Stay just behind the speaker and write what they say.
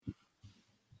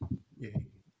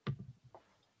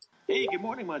Hey, good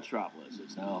morning, Metropolis.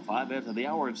 It's now 5 after the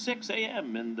hour of 6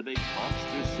 a.m. in the big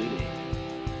monster city.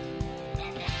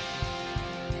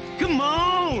 Come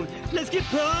on! Let's get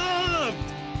pumped!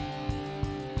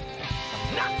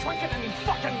 I'm not drinking any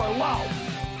fucking Merlot!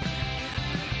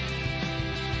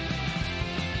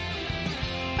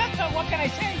 What can I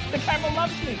say? The camera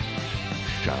loves me.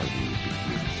 Shall we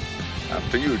begin?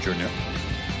 After you, Junior.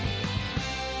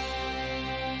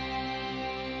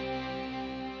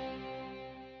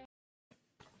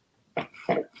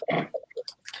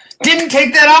 Didn't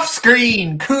take that off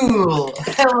screen. Cool.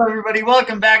 Hello, everybody.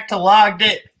 Welcome back to Logged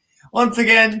It. Once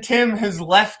again, Tim has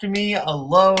left me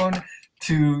alone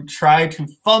to try to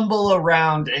fumble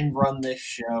around and run this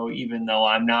show, even though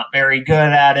I'm not very good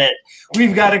at it.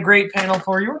 We've got a great panel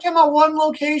for you. We're talking about one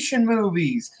location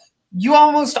movies. You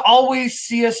almost always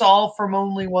see us all from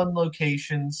only one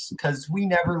locations because we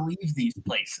never leave these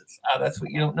places. That's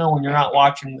what you don't know when you're not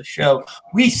watching the show.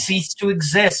 We cease to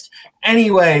exist.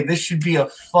 Anyway, this should be a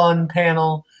fun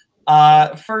panel.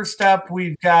 First up,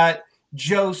 we've got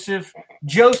Joseph.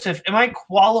 Joseph, am I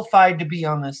qualified to be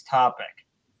on this topic?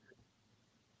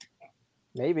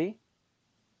 Maybe.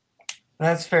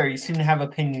 That's fair. You seem to have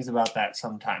opinions about that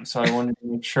sometimes, so I wanted to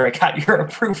make sure I got your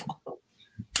approval.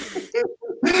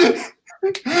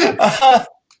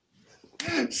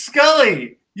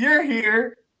 Scully, you're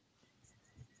here.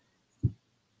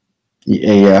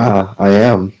 Yeah, I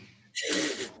am.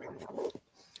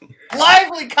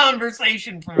 Lively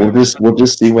conversation from We'll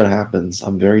just see what happens.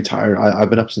 I'm very tired.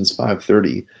 I've been up since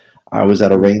 5:30. I was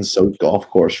at a rain-soaked golf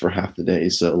course for half the day,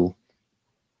 so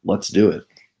let's do it.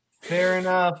 Fair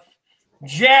enough.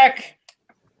 Jack,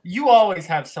 you always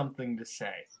have something to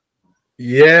say.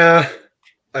 Yeah,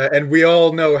 and we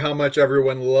all know how much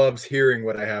everyone loves hearing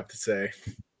what I have to say.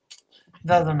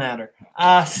 Doesn't matter.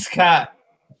 Scott.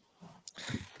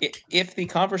 If the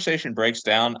conversation breaks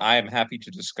down, I am happy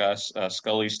to discuss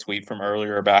Scully's tweet from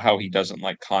earlier about how he doesn't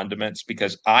like condiments,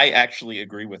 because I actually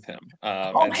agree with him.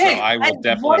 And so I will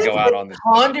definitely go out on this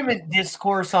condiment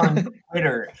discourse on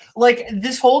Twitter. Like,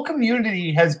 this whole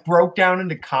community has broke down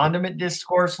into condiment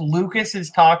discourse. Lucas is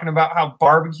talking about how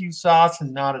barbecue sauce is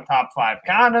not a top 5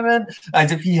 condiment,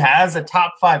 as if he has a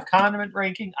top 5 condiment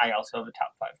ranking. I also have a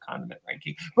top 5 condiment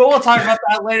ranking, but we'll talk about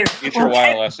that later. Get your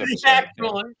wireless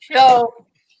actual show.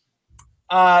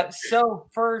 So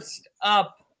first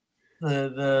up,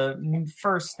 the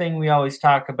first thing we always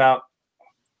talk about,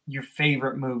 your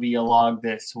favorite movie you logged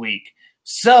this week.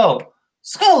 So,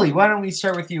 Scully, why don't we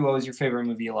start with you? What was your favorite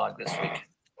movie you logged this week?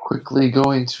 Quickly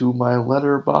going to my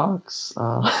letterbox.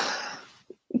 Yeah,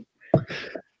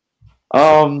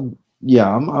 I'm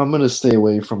gonna stay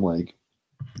away from like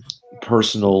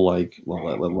personal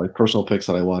personal picks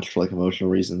that I watch for like emotional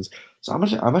reasons. So I'm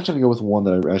actually gonna go with one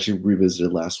that I actually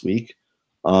revisited last week.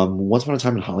 Once Upon a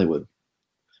Time in Hollywood.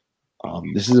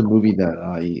 This is a movie that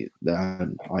I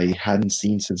hadn't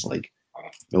seen since like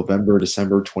November,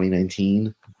 December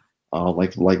 2019.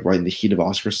 Like right in the heat of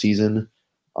Oscar season.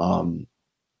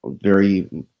 Very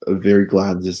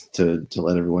glad just to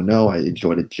let everyone know I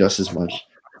enjoyed it just as much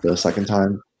the second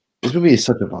time. This movie is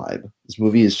such a vibe. This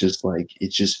movie is just like,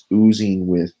 it's just oozing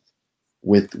with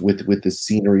the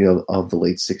scenery of the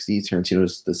late 60s.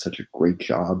 Tarantino does such a great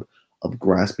job of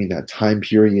grasping that time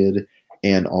period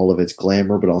and all of its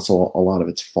glamour, but also a lot of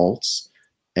its faults,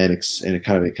 and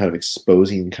kind of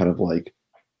exposing kind of like,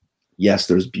 yes,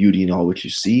 there's beauty in all what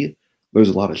you see. There's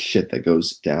a lot of shit that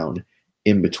goes down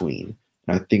in between.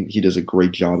 And I think he does a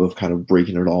great job of kind of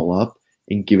breaking it all up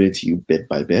and giving it to you bit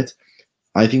by bit.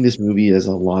 I think this movie has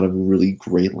a lot of really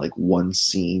great like one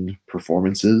scene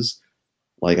performances.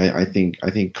 Like I think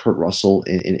Kurt Russell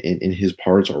in his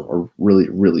parts are really,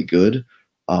 really good.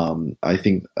 I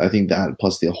think that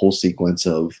plus the whole sequence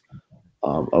of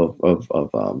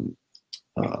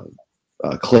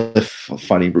Cliff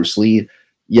fighting Bruce Lee.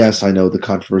 Yes, I know the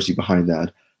controversy behind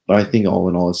that, but I think all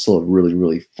in all, it's still a really,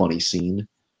 really funny scene.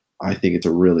 I think it's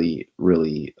a really,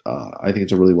 really,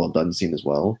 well done scene as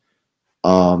well.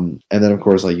 And then of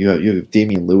course, like you have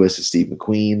Damian Lewis and Steve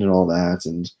McQueen and all that,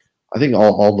 and I think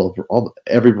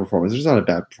every performance. There's not a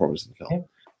bad performance in the film.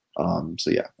 So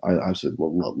yeah, I absolutely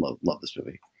love this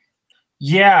movie.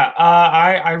 Yeah,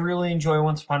 I really enjoy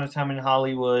Once Upon a Time in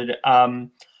Hollywood.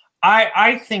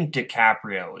 I think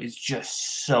DiCaprio is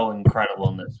just so incredible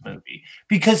in this movie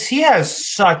because he has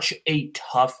such a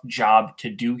tough job to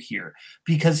do here,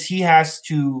 because he has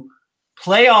to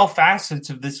play all facets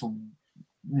of this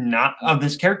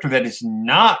character that is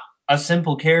not a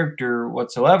simple character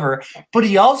whatsoever, but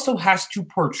he also has to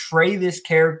portray this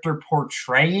character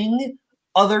portraying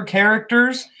other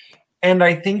characters, and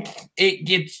I think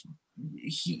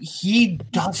he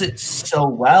does it so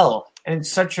well, and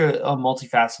it's such a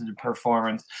multifaceted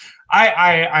performance.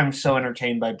 I'm so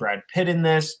entertained by Brad Pitt in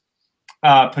this.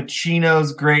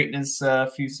 Pacino's great in his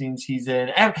few scenes he's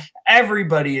in.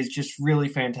 Everybody is just really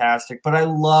fantastic. But I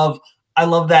love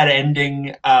that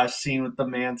ending scene with the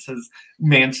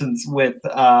Mansons with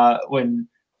when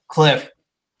Cliff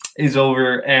is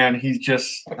over and he's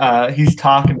just he's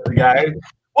talking to the guy.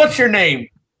 What's your name?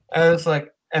 And it's like,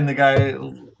 and the guy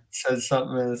says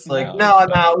something, and it's like, no,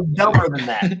 dumber than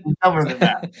that. Dumber than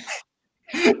that.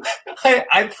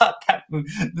 I thought that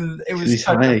it was.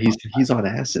 He's on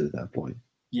acid at that point.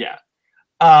 Yeah.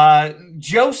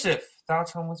 Joseph,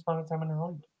 thoughts on Once Upon a Time in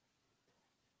Hollywood?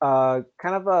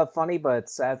 Kind of a funny but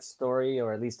sad story,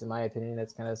 or at least in my opinion,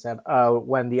 it's kind of sad.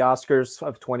 When the Oscars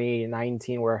of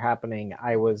 2019 were happening,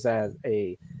 I was at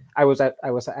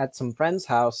some friend's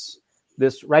house.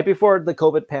 This right before the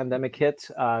COVID pandemic hit.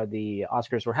 The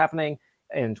Oscars were happening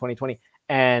in 2020,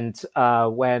 and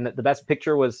when the Best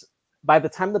Picture was, by the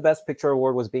time the Best Picture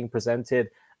award was being presented,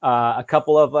 a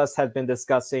couple of us had been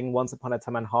discussing Once Upon a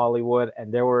Time in Hollywood,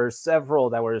 and there were several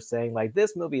that were saying, like,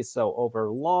 this movie is so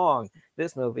overlong,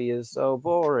 this movie is so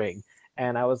boring.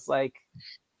 And I was like,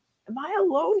 am I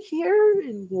alone here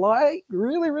in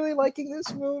really liking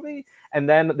this movie? And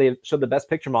then they showed the Best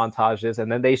Picture montages,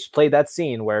 and then they played that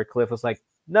scene where Cliff was like,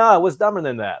 no, it was dumber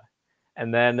than that.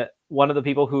 And then one of the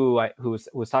people who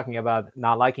was talking about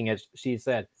not liking it, she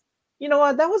said, you know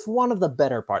what, that was one of the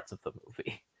better parts of the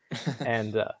movie.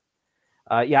 And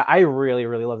yeah, I really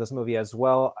love this movie as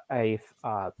well. I've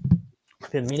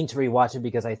been meaning to rewatch it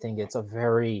because I think it's a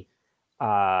very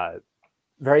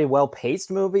well-paced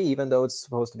movie, even though it's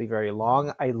supposed to be very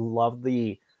long. I love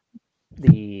the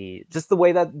way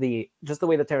that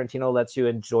Tarantino lets you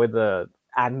enjoy the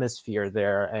atmosphere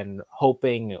there, and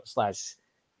hoping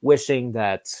 / wishing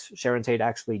that Sharon Tate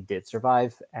actually did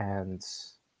survive. And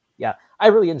yeah, I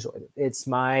really enjoyed it. It's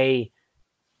my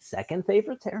second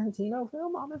favorite Tarantino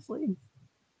film, honestly.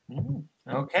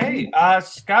 Okay,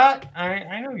 Scott,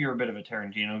 I know you're a bit of a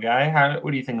Tarantino guy.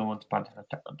 What do you think of Once Upon a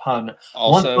Time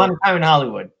in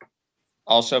Hollywood?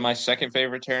 Also, my second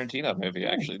favorite Tarantino movie,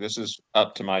 actually. This is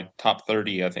up to my top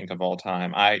 30, I think, of all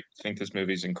time. I think this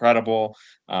movie is incredible.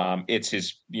 It's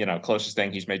his, closest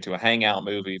thing he's made to a hangout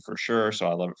movie for sure, so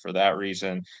I love it for that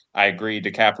reason. I agree,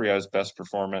 DiCaprio's best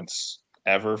performance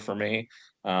ever for me.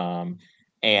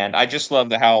 And I just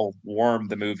love how warm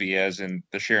the movie is, and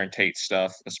the Sharon Tate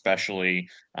stuff, especially.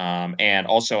 And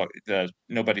also,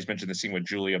 nobody's mentioned the scene with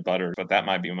Julia Butters, but that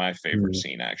might be my favorite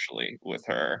scene, actually, with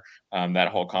her. That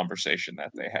whole conversation that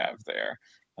they have there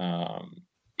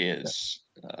is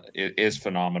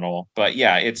phenomenal. But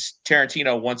yeah, it's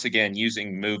Tarantino once again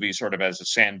using movies sort of as a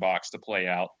sandbox to play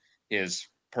out his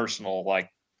personal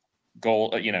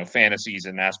goal, fantasies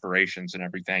and aspirations and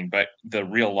everything, but the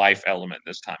real life element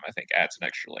this time I think adds an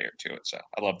extra layer to it. So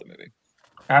I love the movie.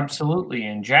 Absolutely.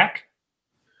 And Jack?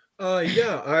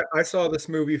 Yeah, I saw this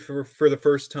movie for the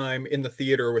first time in the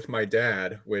theater with my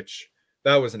dad, which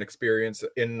that was an experience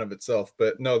in and of itself.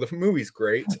 But no, the movie's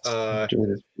great. Your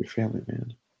family,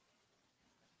 man.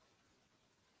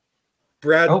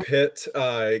 Brad Pitt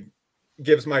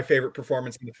gives my favorite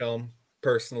performance in the film,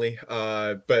 personally,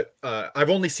 but I've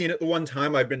only seen it the one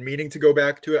time. I've been meaning to go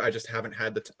back to it. I just haven't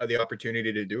had the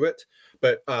opportunity to do it.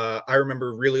 But I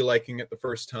remember really liking it the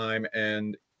first time,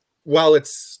 and while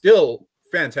it's still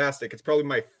fantastic, it's probably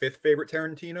my fifth favorite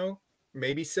Tarantino,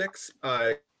 maybe six.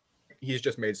 He's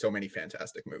just made so many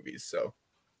fantastic movies. So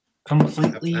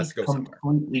completely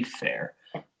fair.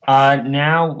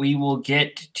 Now we will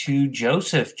get to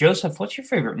Joseph. Joseph, what's your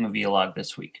favorite movie log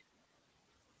this week?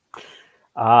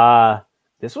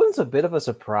 This one's a bit of a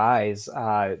surprise.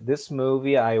 This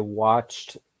movie I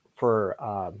watched for,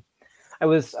 I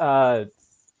was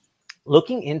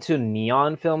looking into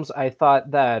Neon films. I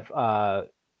thought that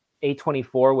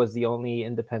A24 was the only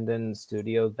independent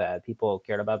studio that people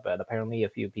cared about, but apparently a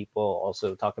few people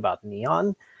also talk about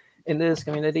Neon in this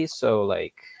community. So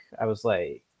I was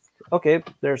like, okay,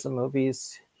 there's some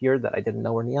movies here that I didn't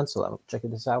know were Neon, so I'm checking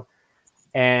this out.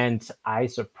 And I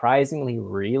surprisingly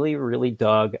really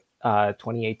dug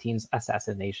 2018's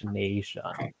Assassination Nation.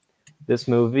 This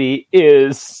movie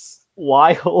is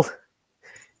wild.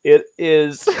 It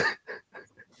is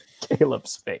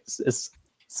Caleb's face. It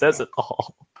says it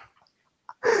all.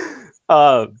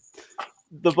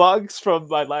 The box from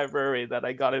my library that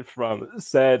I got it from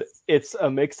said it's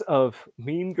a mix of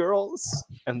Mean Girls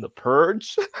and The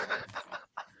Purge.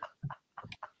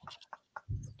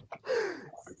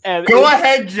 And go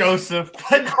ahead, Joseph.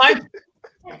 But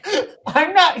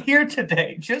I'm not here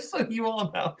today, just so you all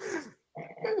know.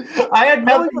 I had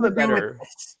nothing to do with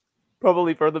this.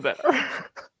 Probably for the better.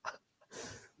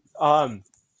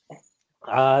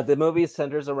 The movie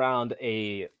centers around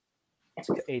a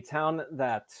town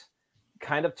that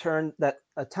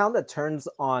turns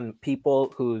on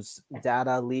people whose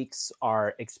data leaks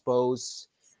are exposed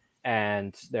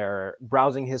and their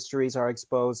browsing histories are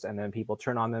exposed, and then people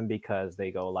turn on them because they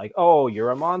go like, oh,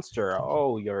 you're a monster,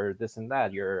 oh, you're this and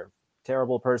that, you're a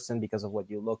terrible person because of what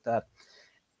you looked at.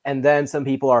 And then some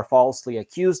people are falsely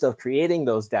accused of creating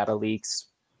those data leaks,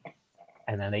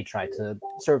 and then they try to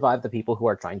survive the people who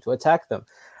are trying to attack them.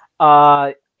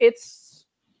 It's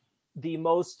the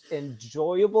most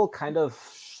enjoyable kind of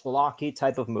schlocky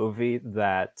type of movie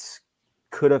that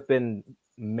could have been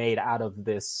made out of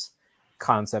this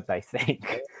concept, I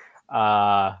think.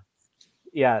 Yeah.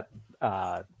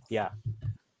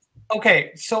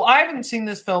 Okay, so I haven't seen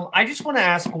this film. I just want to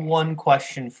ask one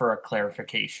question for a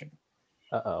clarification.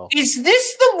 Uh-oh. Is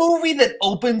this the movie that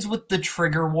opens with the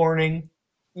trigger warning?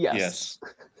 Yes.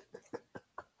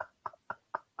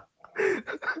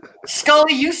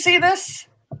 Scully, you see this?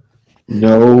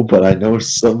 No, but I know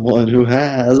someone who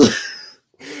has.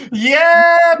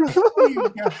 Yeah.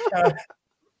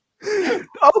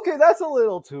 Okay, that's a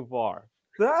little too far.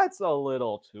 Yeah,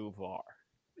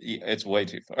 it's way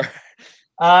too far.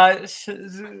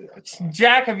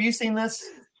 Jack, have you seen this?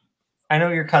 I know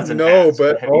your cousin. No, has,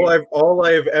 but all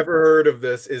I've ever heard of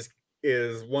this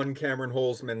is one Cameron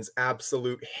Holzman's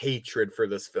absolute hatred for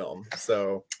this film.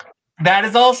 So that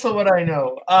is also what I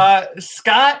know.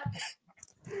 Scott.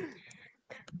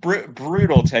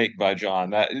 Brutal take by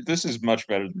John. This is much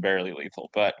better than Barely Lethal,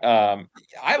 but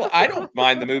I don't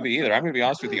mind the movie either. I'm going to be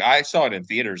honest with you. I saw it in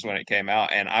theaters when it came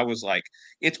out, and I was like,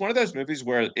 it's one of those movies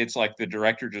where it's like the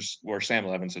director where Sam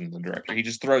Levinson, the director, he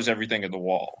just throws everything at the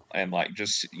wall and like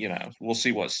just we'll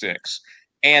see what sticks.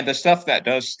 And the stuff that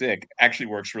does stick actually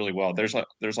works really well. There's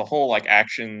a whole like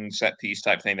action set piece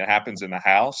type thing that happens in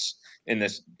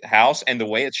this house, and the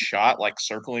way it's shot, like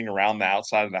circling around the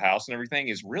outside of the house and everything,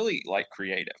 is really like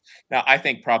creative. Now, I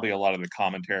think probably a lot of the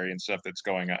commentary and stuff that's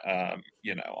going on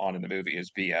in the movie is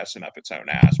BS and up its own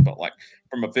ass, but like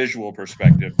from a visual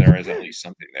perspective, there is at least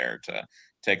something there to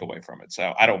take away from it.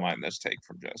 So I don't mind this take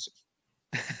from Joseph.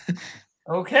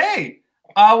 Okay.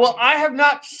 Well, I have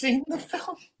not seen the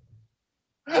film.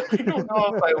 I don't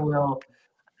know if I will.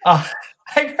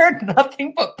 I've heard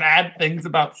nothing but bad things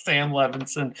about Sam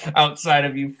Levinson outside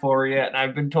of Euphoria, and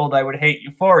I've been told I would hate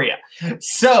Euphoria.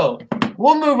 So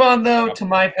we'll move on though to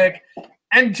my pick.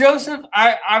 And Joseph,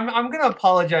 I'm going to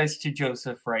apologize to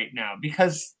Joseph right now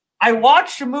because I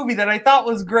watched a movie that I thought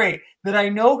was great that I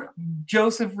know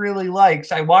Joseph really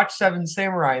likes. I watched Seven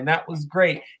Samurai, and that was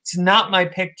great. It's not my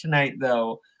pick tonight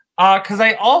though, because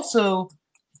I also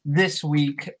this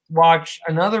week watched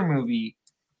another movie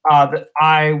that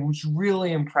I was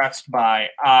really impressed by,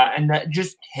 and that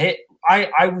just hit.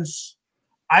 I was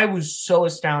so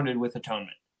astounded with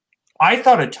Atonement. I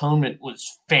thought Atonement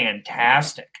was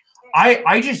fantastic.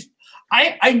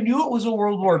 I knew it was a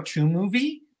World War II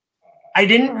movie. I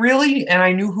didn't really, and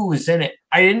I knew who was in it.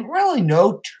 I didn't really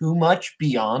know too much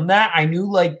beyond that. I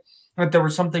knew like that there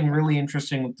was something really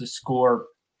interesting with the score.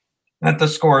 That the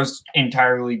score is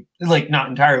entirely, like not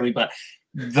entirely, but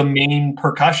the main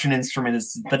percussion instrument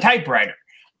is the typewriter.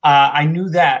 I knew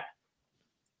that.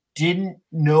 Didn't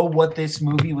know what this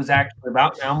movie was actually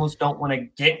about. I almost don't want to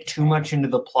get too much into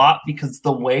the plot because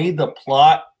the way the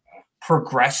plot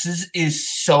progresses is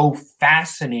so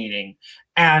fascinating.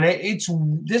 And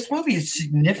this movie is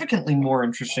significantly more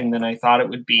interesting than I thought it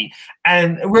would be.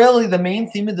 And really the main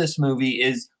theme of this movie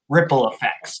is ripple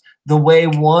effects. The way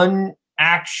one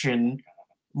action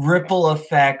ripple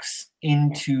effects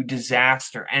into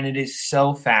disaster, and it is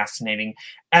so fascinating.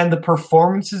 And the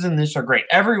performances in this are great.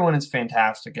 Everyone is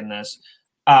fantastic in this.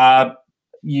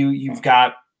 You've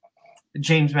got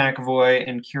James McAvoy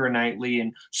and Keira Knightley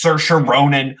and Saoirse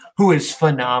Ronan, who is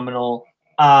phenomenal.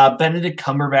 Benedict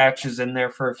Cumberbatch is in there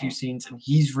for a few scenes, and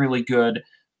he's really good.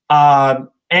 And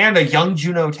a young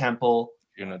Juno Temple.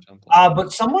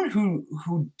 But someone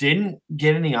who didn't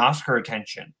get any Oscar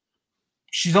attention.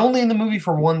 She's only in the movie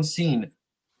for one scene.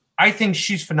 I think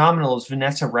she's phenomenal as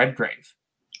Vanessa Redgrave.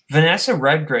 Vanessa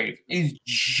Redgrave is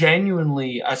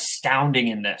genuinely astounding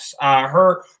in this.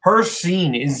 Her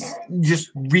scene is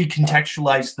just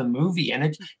recontextualized the movie, and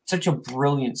it's such a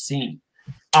brilliant scene.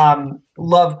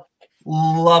 Love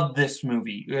this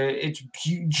movie. It's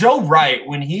Joe Wright.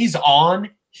 When he's on,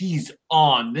 he's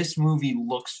on. This movie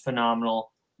looks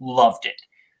phenomenal. Loved it.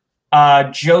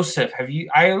 Joseph, have you?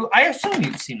 I assume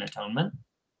you've seen Atonement.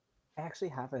 I actually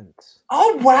haven't.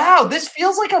 Oh wow, this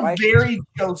feels like a very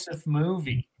Joseph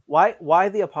movie. Why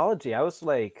the apology? I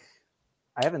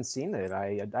I haven't seen it.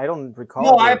 I don't recall.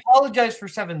 No, I apologize for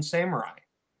Seven Samurai.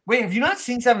 Wait, have you not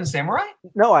seen Seven Samurai?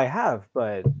 No, I have,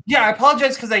 but yeah, I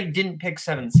apologize because I didn't pick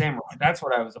Seven Samurai. That's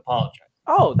what I was apologizing.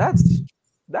 Oh, that's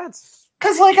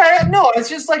because it's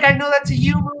just like I know that's a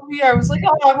you movie. I was like,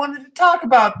 oh, I wanted to talk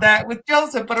about that with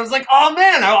Joseph, but I was like, oh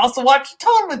man, I also watched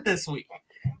Atonement this week.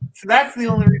 So that's the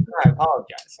only reason I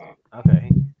apologize.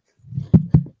 Okay.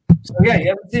 So yeah, you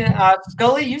haven't seen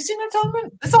Scully. You've seen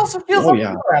Atonement. This also feels like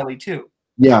your alley too.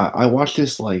 Yeah, I watched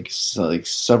this like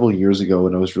several years ago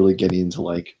when I was really getting into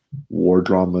like war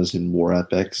dramas and war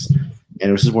epics, and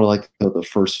it was just one of like the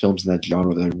first films in that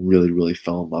genre that I really, really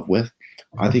fell in love with.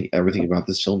 I think everything about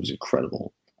this film is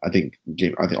incredible. I think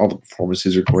all the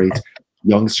performances are great.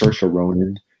 Young Saoirse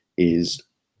Ronan is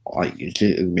like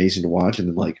amazing to watch, and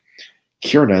then like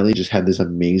Keira Knightley just had this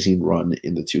amazing run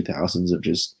in the 2000s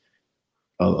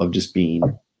of just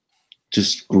being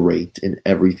just great in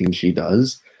everything she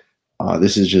does.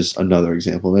 This is just another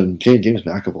example. And then James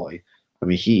McAvoy, I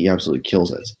mean, he absolutely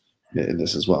kills it in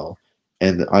this as well.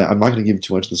 And I'm not going to give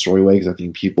too much of the story away because I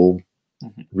think people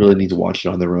really need to watch it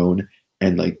on their own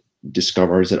and like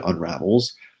discover as it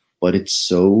unravels. But it's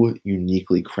so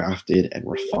uniquely crafted and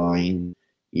refined.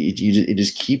 It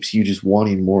just keeps you just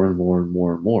wanting more and more and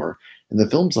more and more. And the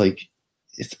film's like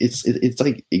it's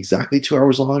like exactly 2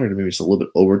 hours long, or maybe it's a little bit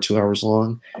over 2 hours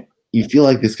long. You feel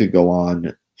like this could go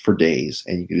on for days,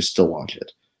 and you could just still watch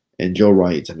it. And Joe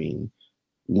Wright, I mean,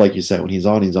 like you said, when he's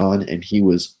on, and he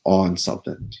was on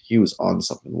something. He was on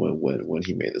something when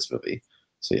he made this movie.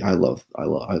 So yeah, I love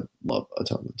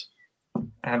Atonement.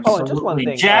 Absolutely. Oh, and just one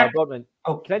thing, Jack. Boatman.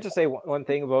 Oh, can I just say one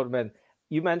thing, Boatman?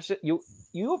 You mentioned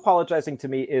you apologizing to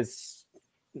me is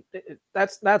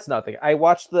that's nothing.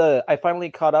 I finally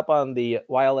caught up on the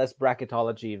YLS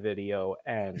bracketology video,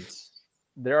 and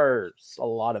there are a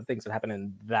lot of things that happen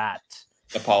in that.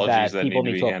 Apologies that people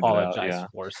need to apologize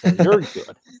for. So you're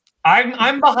good.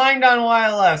 I'm behind on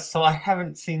YLS, so I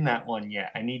haven't seen that one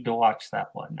yet. I need to watch that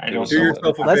one. I don't do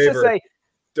yourself a let's favor.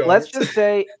 Let's just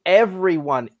say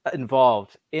everyone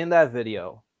involved in that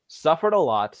video suffered a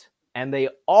lot, and they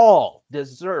all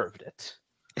deserved it.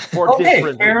 For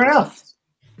different reasons.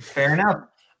 Fair enough.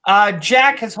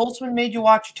 Jack, has Holtzman made you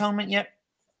watch Atonement yet?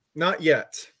 Not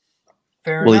yet.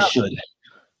 Fair enough. He should.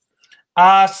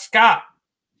 Scott,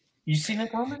 you seen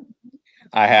Atonement?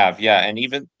 I have, yeah. And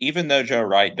even though Joe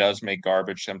Wright does make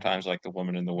garbage sometimes, like The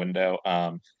Woman in the Window,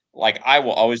 like I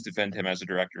will always defend him as a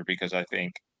director because I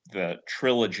think the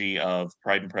trilogy of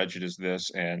Pride and Prejudice, this,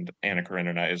 and Anna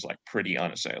Karenina is like pretty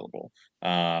unassailable.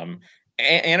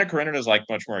 Anna Karenina is like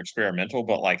much more experimental,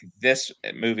 but like this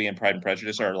movie and Pride and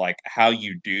Prejudice are like how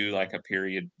you do like a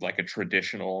period, like a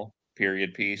traditional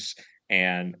period piece,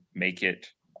 and make it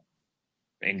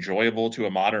enjoyable to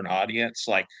a modern audience.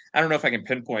 Like I don't know if I can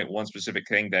pinpoint one specific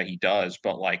thing that he does,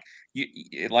 but like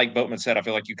like Boatman said, I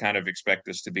feel like you kind of expect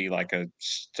this to be like a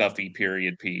stuffy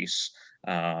period piece,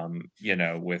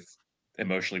 with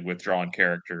emotionally withdrawn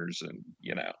characters and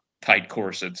tight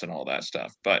corsets and all that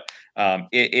stuff. But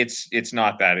it's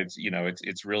not that. It's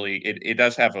it's really it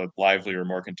does have a livelier,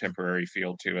 more contemporary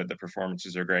feel to it. The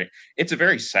performances are great. It's a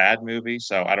very sad movie,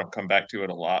 so I don't come back to it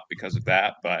a lot because of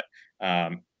that. But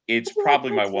it's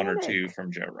probably my one or two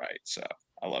from Joe Wright, so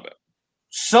I love it.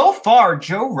 So far,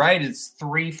 Joe Wright is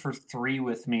 3 for 3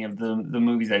 with me of the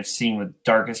movies I've seen with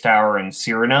Darkest Hour and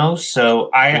Cyrano. So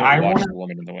I watch want The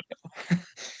Woman in the Window.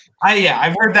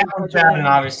 I've heard that one's bad, and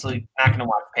obviously not going to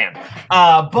watch Pam.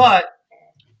 But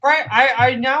right,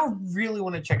 I now really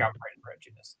want to check out Pride and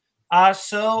Prejudice.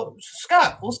 So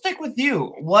Scott, we'll stick with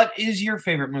you. What is your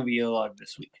favorite movie you loved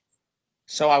this week?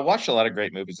 So I watched a lot of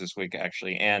great movies this week,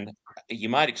 actually, and you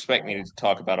might expect me to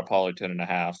talk about Apollo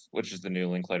 10.5, which is the new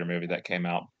Linklater movie that came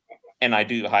out, and I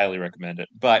do highly recommend it.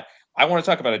 But I want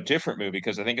to talk about a different movie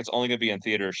because I think it's only going to be in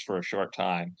theaters for a short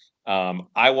time.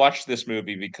 I watched this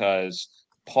movie because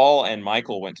Paul and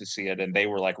Michael went to see it, and they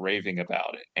were like raving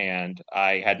about it, and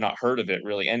I had not heard of it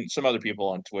really, and some other people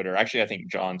on Twitter. Actually, I think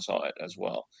John saw it as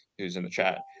well, who's in the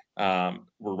chat.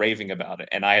 Were raving about it,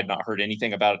 and I had not heard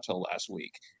anything about it till last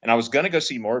week. And I was going to go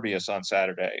see Morbius on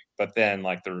Saturday, but then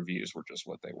like the reviews were just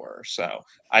what they were. So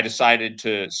I decided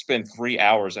to spend 3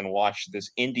 hours and watch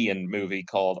this Indian movie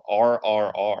called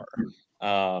RRR.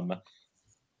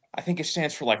 I think it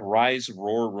stands for like Rise,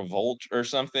 Roar, Revolt or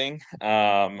something.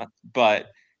 But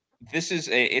this is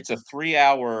it's a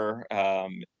 3-hour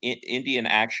Indian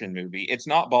action movie. It's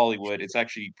not Bollywood. It's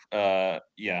actually that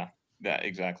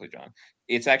exactly, John.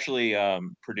 It's actually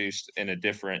produced in a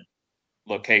different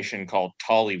location called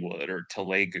Tollywood or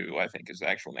Telugu, I think is the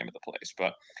actual name of the place.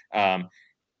 But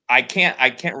I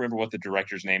can't remember what the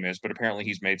director's name is, but apparently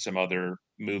he's made some other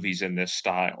movies in this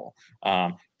style.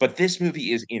 But this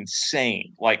movie is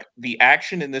insane. Like the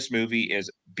action in this movie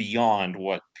is beyond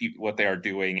what they are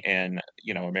doing in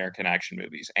American action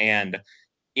movies, and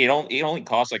it only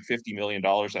costs like $50 million,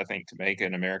 I think, to make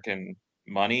in American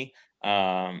money.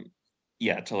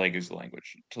 Yeah, Telugu's the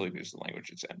language. Telugu's the language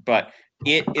it's in, but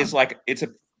it's a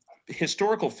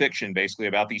historical fiction basically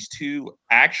about these two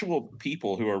actual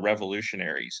people who are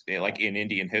revolutionaries, like in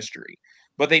Indian history,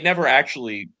 but they never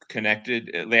actually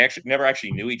connected. They actually never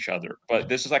actually knew each other. But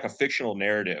this is like a fictional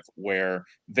narrative where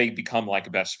they become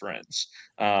like best friends.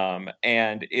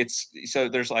 And it's so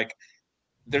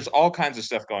there's all kinds of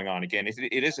stuff going on. Again,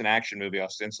 it is an action movie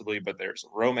ostensibly, but there's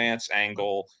a romance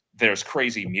angle. There's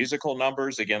crazy musical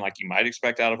numbers, again, like you might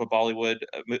expect out of a Bollywood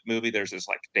movie. There's this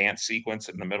like dance sequence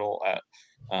in the middle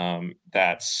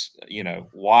that's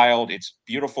wild. It's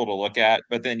beautiful to look at,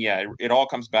 but then it all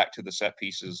comes back to the set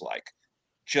pieces, like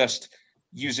just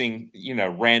using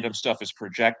random stuff as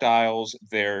projectiles.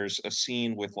 There's a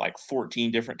scene with like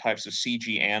 14 different types of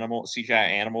CGI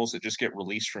animals that just get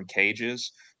released from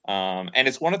cages. And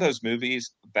it's one of those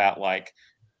movies that, like,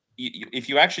 if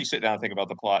you actually sit down and think about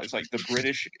the plot, it's like the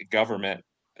British government,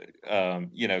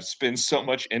 spends so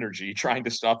much energy trying to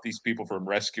stop these people from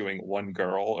rescuing one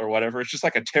girl or whatever. It's just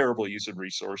like a terrible use of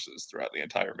resources throughout the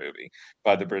entire movie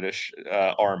by the British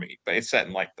army. But it's set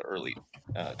in like the early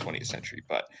 20th century.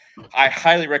 But I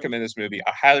highly recommend this movie.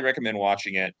 I highly recommend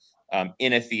watching it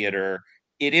in a theater.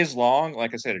 It is long,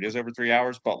 like I said, it is over 3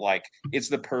 hours, but like it's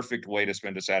the perfect way to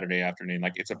spend a Saturday afternoon.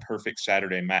 Like it's a perfect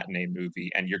Saturday matinee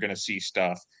movie, and you're going to see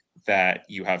stuff that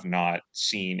you have not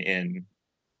seen in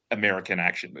American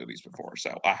action movies before.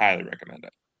 So I highly recommend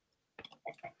it.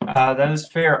 That is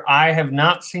fair. I have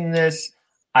not seen this.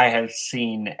 I have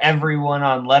seen everyone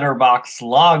on Letterboxd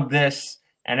log this,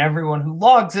 and everyone who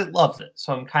logs it loves it.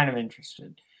 So I'm kind of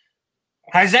interested.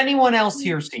 Has anyone else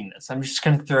here seen this? I'm just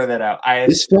going to throw that out.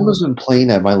 This film has been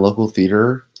playing at my local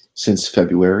theater since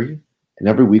February, and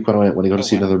every week when I go to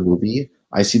see another movie,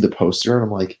 I see the poster and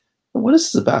I'm like, "What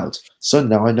is this about?" So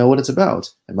now I know what it's about.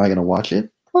 Am I going to watch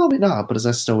it? Probably not, but it's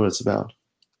nice to know what it's about.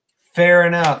 Fair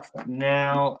enough.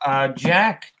 Now,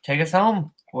 Jack, take us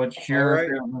home. What's your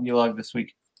favorite movie log this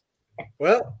week?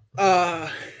 Well, I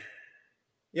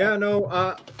had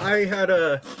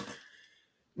a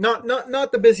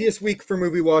not the busiest week for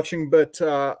movie watching, but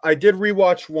I did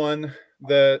rewatch one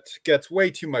that gets way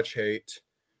too much hate.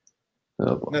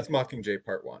 And that's Mockingjay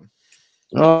Part 1.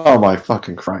 Oh my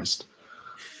fucking Christ.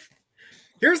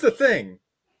 Here's the thing.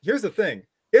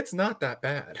 It's not that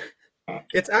bad.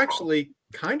 It's actually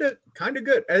kind of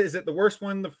good. Is it the worst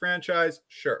one in the franchise?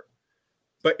 Sure.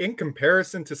 But in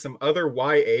comparison to some other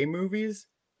YA movies,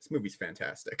 this movie's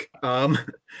fantastic.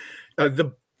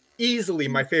 Easily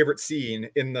my favorite scene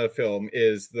in the film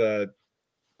is the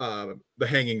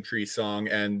Hanging Tree song,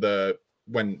 and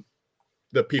when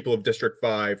the people of District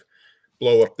 5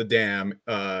 blow up the dam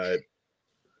that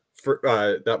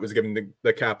was giving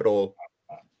the capital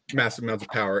massive amounts of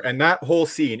power. And that whole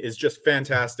scene is just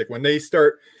fantastic. When they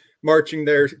start marching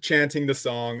there, chanting the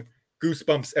song,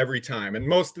 goosebumps every time. And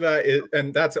most of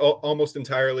that that's almost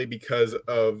entirely because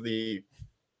of the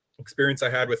experience I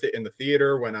had with it in the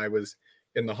theater when I was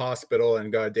in the hospital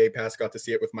and got a day pass, got to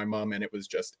see it with my mom, and it was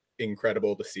just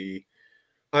incredible to see.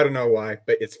 I don't know why,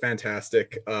 but it's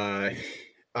fantastic. That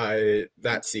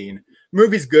scene.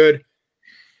 Movie's good.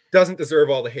 Doesn't deserve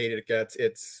all the hate it gets.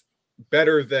 It's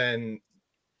better than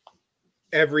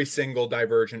every single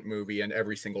Divergent movie and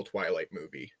every single Twilight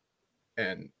movie.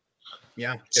 And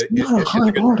yeah, it's not a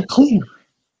high bar to clear.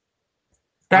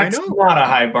 That's not a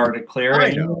high bar to clear.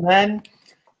 I know. Then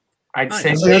I'd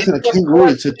say it's a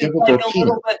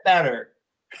little bit better.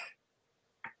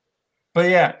 But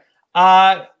yeah,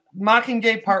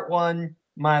 Mockingjay Part 1,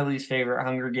 my least favorite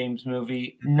Hunger Games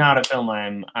movie. Not a film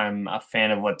I'm a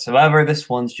fan of whatsoever. This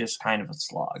one's just kind of a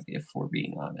slog, if we're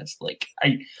being honest. Like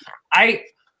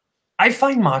I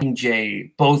find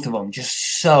Mockingjay, both of them,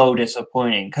 just so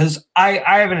disappointing because I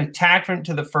have an attachment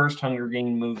to the first Hunger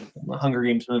Games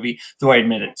movie, though I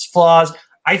admit its flaws.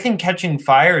 I think Catching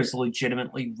Fire is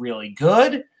legitimately really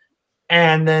good,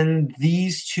 and then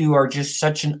these two are just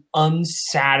such an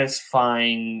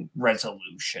unsatisfying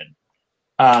resolution.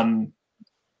 But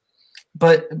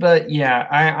yeah,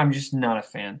 I'm just not a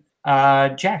fan.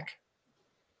 Jack,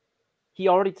 he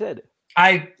already did.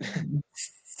 I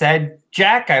said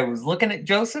Jack. I was looking at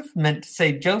Joseph. Meant to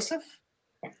say Joseph.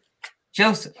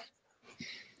 Joseph.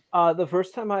 The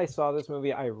first time I saw this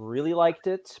movie, I really liked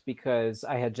it because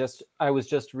I was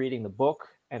just reading the book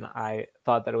and I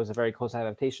thought that it was a very close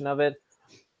adaptation of it.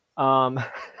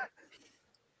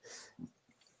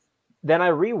 then I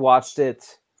rewatched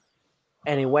it,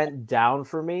 and it went down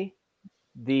for me.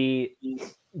 The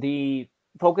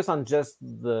focus on just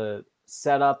the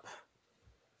setup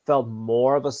felt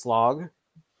more of a slog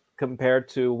compared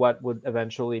to what would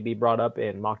eventually be brought up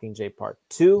in Mockingjay Part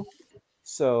 2.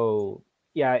 So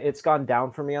yeah, it's gone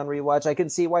down for me on rewatch. I can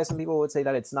see why some people would say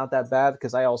that it's not that bad,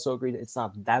 because I also agree that it's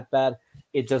not that bad.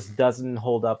 It just doesn't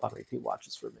hold up on repeat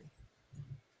watches for me.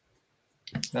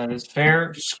 That is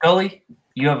fair. Scully,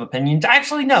 you have opinions?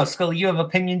 Actually, no, Scully, you have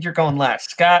opinions. You're going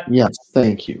last. Scott? Yes,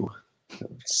 thank you.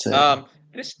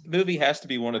 This movie has to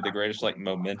be one of the greatest like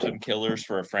momentum killers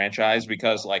for a franchise,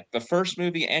 because like the first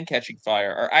movie and Catching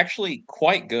Fire are actually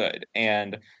quite good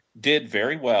and did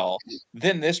very well.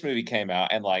 Then this movie came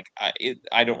out, and like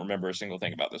I don't remember a single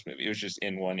thing about this movie. It was just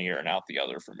in one ear and out the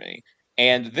other for me.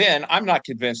 And then I'm not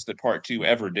convinced that Part 2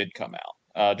 ever did come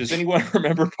out. Does anyone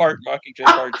remember Mockingjay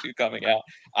Part 2 coming out?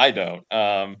 I don't.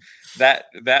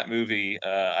 That movie,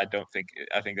 I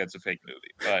think that's a fake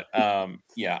movie. But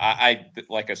yeah, I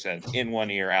like I said, in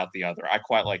one ear, out the other. I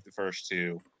quite like the first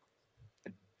two.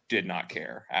 Did not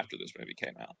care after this movie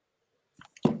came out.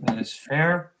 That is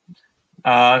fair.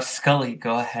 Scully,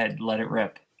 go ahead. Let it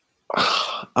rip.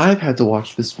 I've had to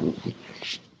watch this movie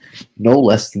no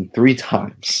less than 3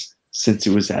 times since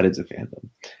it was added to fandom.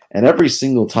 And every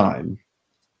single time,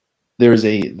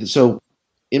 so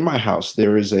in my house,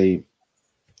 there is a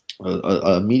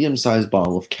medium-sized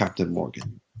bottle of Captain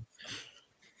Morgan.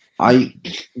 I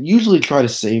usually try to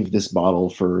save this bottle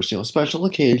for special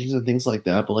occasions and things like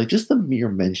that, but like just the mere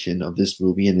mention of this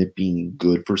movie and it being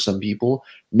good for some people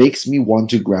makes me want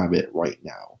to grab it right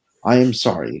now. I am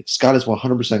sorry. Scott is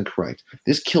 100% correct.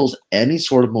 This kills any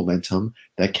sort of momentum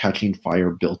that Catching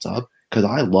Fire built up, because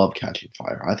I love Catching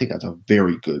Fire. I think that's a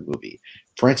very good movie.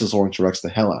 Francis Lawrence directs the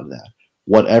hell out of that.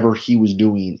 Whatever he was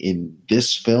doing in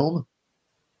this film,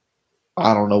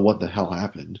 I don't know what the hell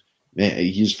happened. Man,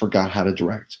 he just forgot how to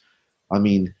direct. I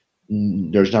mean,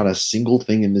 there's not a single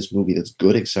thing in this movie that's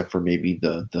good except for maybe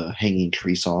the hanging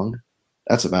tree song.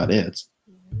 That's about it.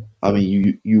 I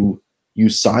mean, you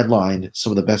sidelined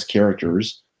some of the best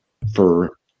characters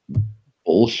for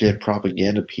bullshit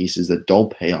propaganda pieces that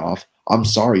don't pay off. I'm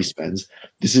sorry, Spence.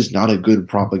 This is not a good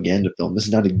propaganda film. This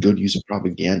is not a good use of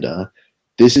propaganda.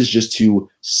 This is just to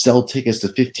sell tickets to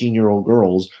 15-year-old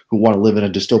girls who want to live in a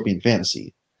dystopian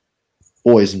fantasy.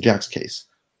 Boys in Jack's case.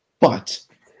 But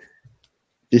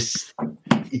it's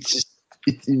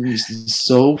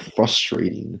so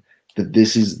frustrating that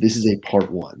this is a part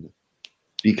 1,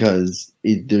 because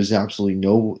there's absolutely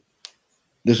no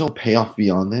payoff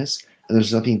beyond this, and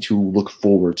there's nothing to look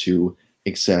forward to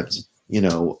except,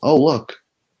 oh look,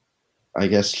 I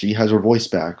guess she has her voice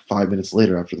back 5 minutes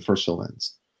later after the first film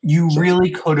ends. You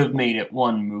really could have made it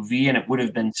one movie, and it would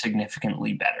have been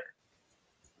significantly better.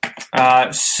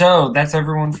 So that's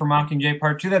everyone for Mockingjay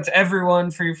Part 2. That's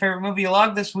everyone for your favorite movie you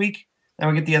logged this week. Now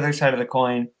we get the other side of the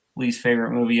coin. Least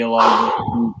favorite movie you logged this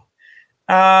week.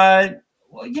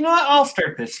 Well, you know what? I'll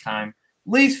start this time.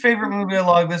 Least favorite movie I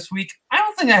logged this week. I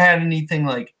don't think I had anything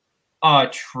like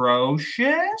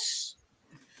atrocious.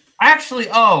 Actually,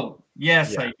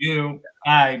 yes, yeah.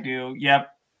 I do. Yep.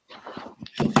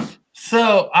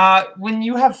 So when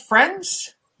you have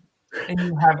friends and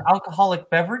you have alcoholic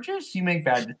beverages, you make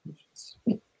bad decisions.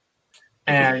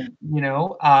 And,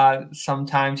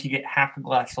 sometimes you get half a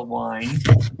glass of wine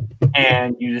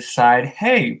and you decide,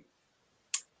 hey,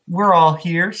 we're all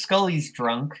here. Scully's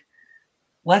drunk.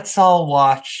 Let's all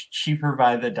watch Cheaper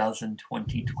by the Dozen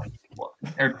 2021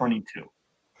 or 22.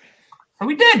 So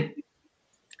we did.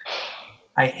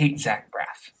 I hate Zach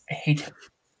Braff. I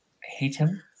hate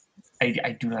him.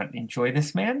 I do not enjoy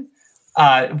this man.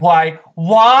 Why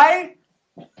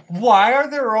are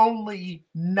there only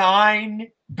 9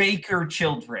 Baker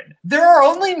children? There are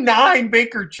only 9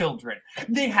 Baker children.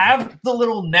 They have the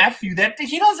little nephew that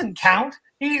he doesn't count.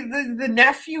 The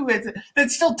nephew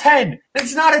that's still 10.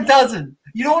 That's not a dozen.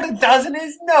 You know what a dozen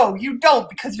is? No, you don't,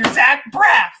 because you're Zach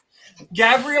Braff.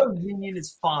 Gabrielle Union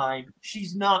is fine.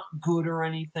 She's not good or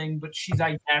anything, but she's,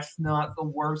 I guess, not the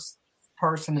worst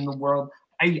person in the world.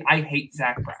 I hate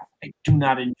Zach Braff. I do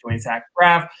not enjoy Zach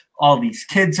Braff. All these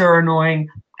kids are annoying.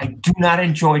 I do not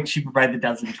enjoy Cheaper by the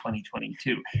Dozen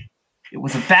 2022. It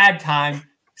was a bad time.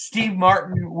 Steve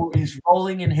Martin is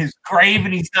rolling in his grave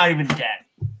and he's not even dead.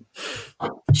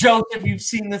 Joseph, you've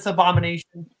seen this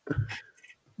abomination?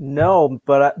 No,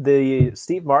 but the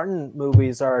Steve Martin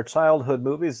movies are childhood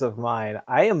movies of mine.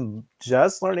 I am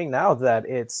just learning now that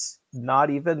it's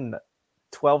not even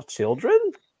 12 children.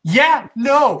 Yeah,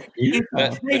 no.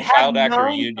 The child actor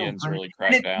unions really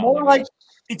cracked down.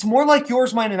 It's more like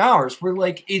Yours, Mine, and Ours, where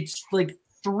like it's like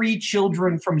 3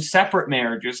 children from separate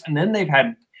marriages, and then they've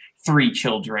had 3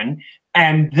 children,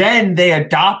 and then they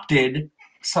adopted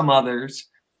some others.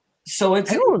 So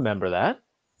it's I don't remember that.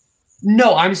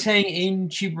 No, I'm saying in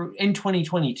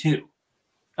 2022.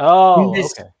 Oh,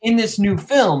 in this new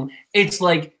film, it's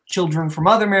like children from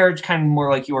other marriage, kind of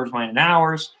more like yours, mine, and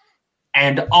ours,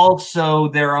 and also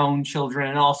their own children,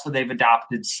 and also they've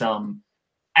adopted some.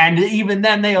 And even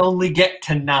then, they only get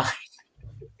to 9.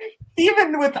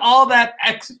 Even with all that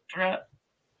extra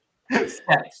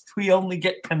steps, we only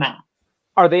get to 9.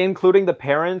 Are they including the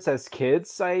parents as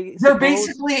kids? They're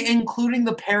basically including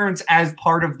the parents as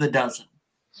part of the dozen.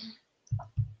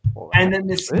 And then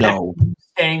this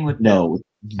staying with them.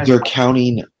 They're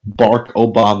counting Barack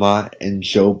Obama and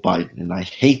Joe Biden, and I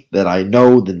hate that I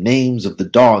know the names of the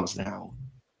dogs now.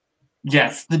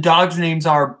 Yes, the dogs' names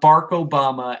are Barack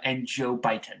Obama and Joe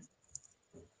Biden.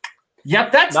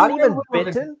 Yep, that's not even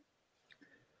Bitten.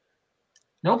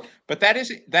 Nope. But that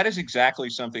is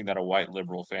exactly something that a white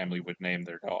liberal family would name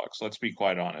their dogs. Let's be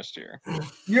quite honest here.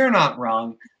 You're not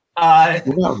wrong.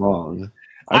 You're not wrong.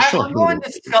 I'm going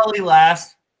to Scully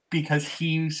last because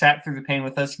he sat through the pain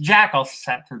with us. Jack also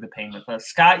sat through the pain with us.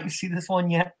 Scott, you see this one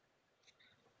yet?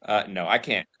 No, I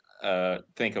can't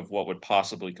think of what would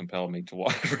possibly compel me to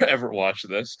ever watch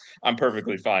this. I'm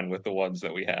perfectly fine with the ones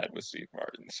that we had with Steve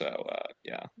Martin. So,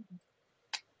 yeah.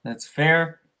 That's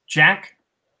fair. Jack?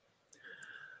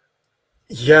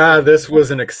 Yeah, this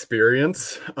was an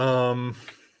experience. I'm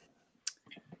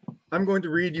going to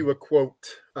read you a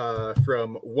quote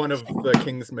from one of the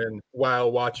Kingsmen while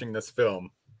watching this film.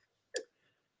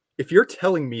 If you're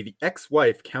telling me the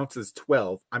ex-wife counts as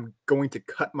 12, I'm going to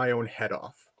cut my own head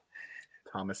off.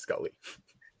 Thomas Scully.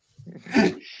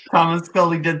 Thomas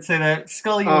Scully did say that.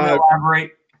 Scully, you want to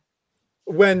elaborate?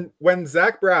 When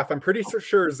Zach Braff, I'm pretty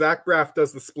sure Zach Braff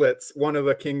does the splits, one of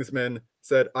the Kingsmen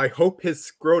said, I hope his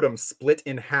scrotum split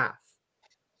in half.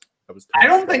 I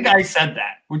don't think I said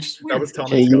that, which is weird. That was Thomas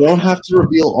Scully. You don't have to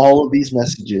reveal all of these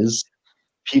messages.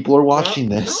 People are watching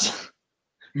this.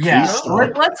 Yeah,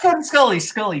 let's go to Scully.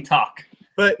 Scully, talk.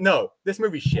 But no, this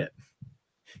movie's shit.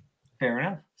 Fair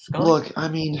enough. Scully. Look, I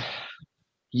mean,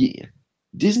 yeah,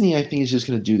 Disney, I think, is just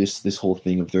going to do this whole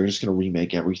thing of they're just going to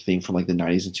remake everything from like the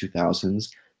 90s and 2000s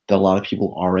that a lot of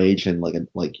people our age and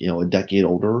a decade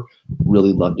older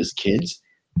really loved as kids.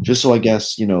 Just so I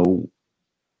guess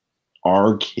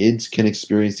our kids can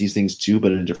experience these things too,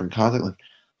 but in a different context.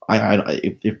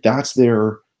 If that's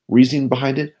their reasoning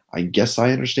behind it, I guess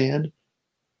I understand.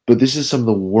 But this is some of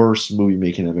the worst movie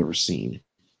making I've ever seen.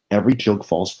 Every joke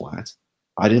falls flat.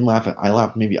 I didn't laugh at. I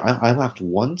laughed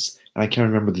once, and I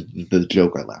can't remember the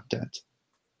joke I laughed at.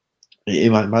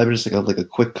 It might have been just like a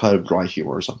quick cut of dry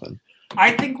humor or something.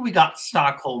 I think we got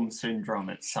Stockholm syndrome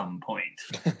at some point.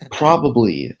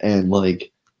 Probably, and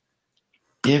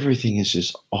everything is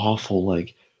just awful.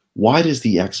 Like, why does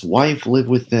the ex-wife live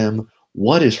with them?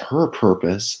 What is her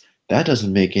purpose? That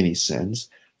doesn't make any sense.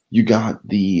 You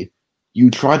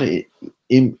try to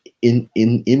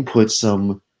input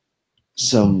some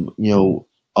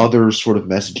other sort of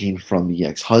messaging from the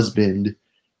ex-husband,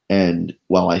 and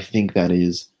while I think that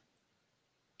is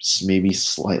maybe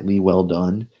slightly well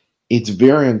done, it's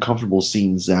very uncomfortable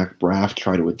seeing Zach Braff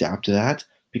try to adapt to that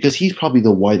because he's probably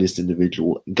the whitest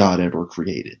individual God ever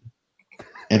created,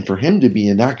 and for him to be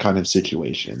in that kind of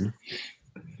situation,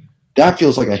 that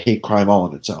feels like a hate crime all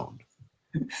on its own.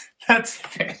 That's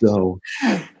fair. So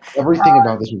everything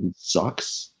about this movie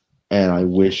sucks, and I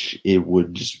wish it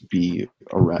would just be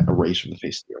erased from the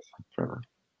face of the earth forever.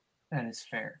 That is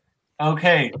fair.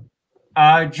 Okay.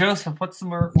 Joseph, what's the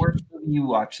worst movie you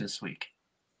watched this week?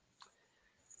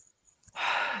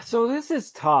 So this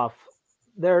is tough.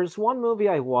 There's one movie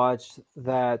I watched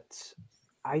that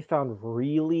I found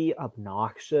really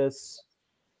obnoxious.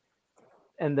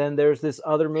 And then there's this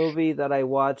other movie that I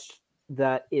watched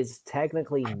that is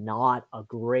technically not a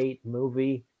great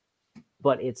movie,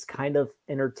 but it's kind of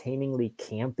entertainingly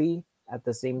campy at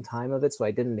the same time of it, so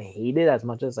I didn't hate it as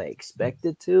much as I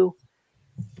expected to.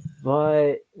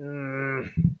 But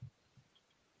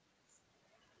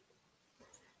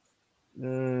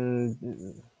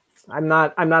I'm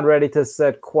not ready to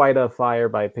set quite a fire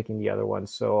by picking the other one,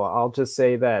 so I'll just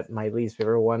say that my least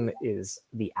favorite one is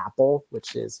The Apple,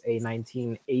 which is a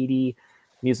 1980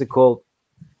 musical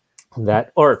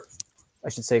that, or I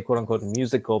should say, quote unquote,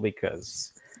 musical,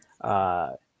 because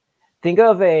think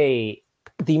of the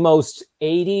most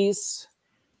 80s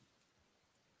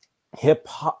hip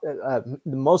hop, the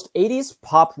most 80s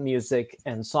pop music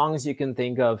and songs you can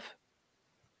think of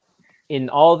in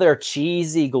all their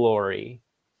cheesy glory.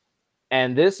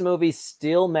 And this movie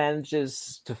still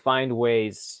manages to find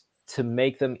ways to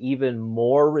make them even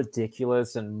more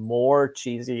ridiculous and more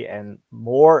cheesy and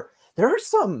more. There are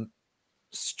some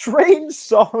strange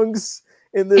songs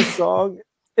in this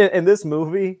in this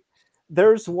movie.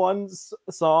 There's one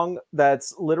song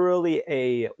that's literally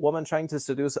a woman trying to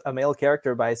seduce a male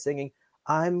character by singing,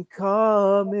 "I'm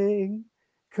coming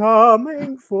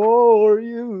for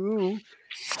you."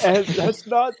 And that's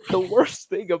not the worst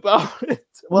thing about it.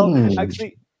 Well,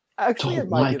 actually it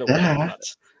might be the worst thing about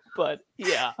it. But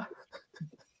yeah.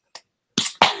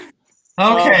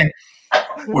 Okay.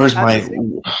 Where's my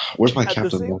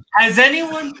captain? Has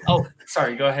anyone? Oh,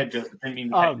 sorry. Go ahead, Joseph. I didn't mean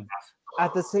to cut you off.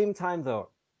 At the same time, though,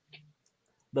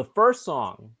 the first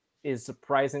song is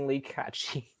surprisingly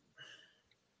catchy.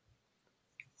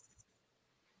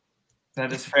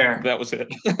 That is fair. That was it.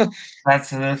 That's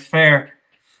fair.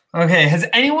 Okay. Has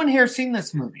anyone here seen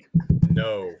this movie?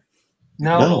 No.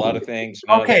 No. A lot of things.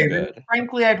 Okay. Good.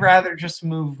 Frankly, I'd rather just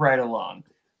move right along.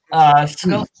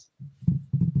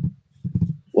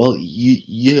 Well,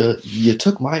 you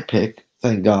took my pick,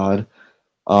 thank God.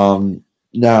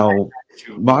 Now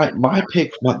my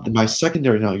pick, my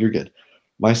secondary. No, you're good.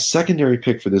 My secondary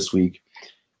pick for this week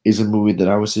is a movie that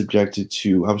I was subjected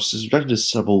to. I was subjected to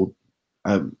several,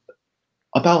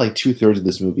 about like 2/3 of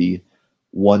this movie,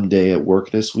 one day at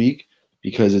work this week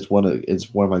because it's one of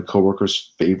my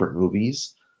coworkers' favorite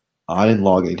movies. I didn't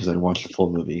log in because I didn't watch the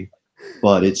full movie,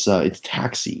 but it's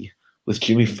Taxi with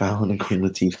Jimmy Fallon and Queen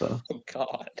Latifah. Oh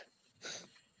God!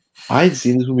 I had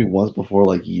seen this movie once before,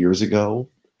 like years ago,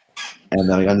 and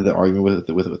then I got into the argument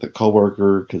with a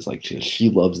coworker because like she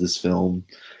loves this film,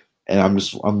 and I'm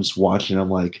just watching. I'm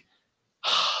like,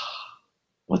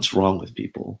 what's wrong with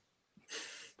people?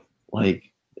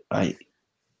 Like,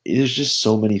 there's just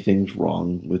so many things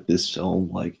wrong with this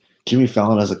film. Like, Jimmy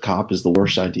Fallon as a cop is the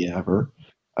worst idea ever.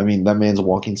 I mean, that man's a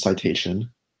walking citation,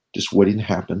 just waiting to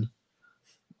happen.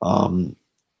 I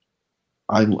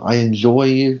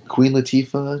enjoy Queen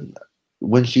Latifah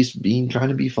when she's trying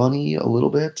to be funny a little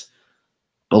bit,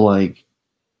 but like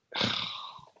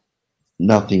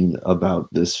nothing about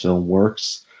this film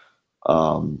works.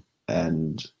 And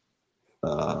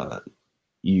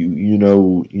you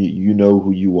know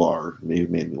who you are. Maybe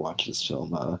made me watch this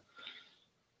film.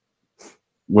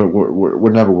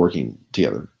 We're never working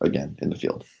together again in the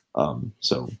field.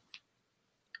 So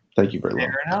thank you very much.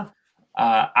 Fair enough.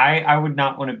 I would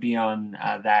not want to be on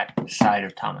that side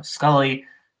of Thomas Scully.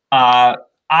 I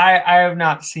have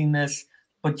not seen this,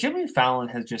 but Jimmy Fallon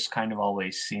has just kind of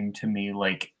always seemed to me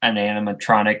like an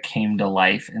animatronic came to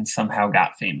life and somehow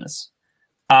got famous.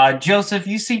 Joseph,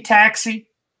 you see Taxi?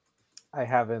 I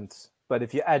haven't, but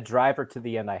if you add Driver to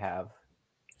the end, I have.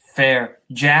 Fair.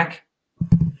 Jack?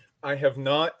 I have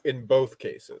not in both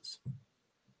cases.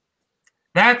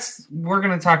 We're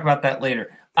going to talk about that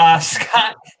later.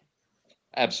 Scott?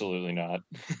 Absolutely not.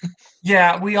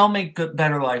 Yeah, we all make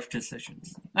better life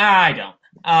decisions. I don't.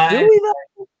 Do we though?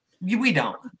 We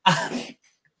don't.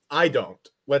 I don't.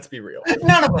 Let's be real.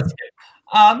 None of us do.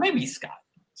 Maybe Scott.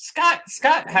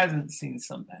 Scott hasn't seen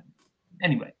some bad.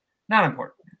 Anyway, not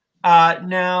important.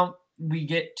 Now we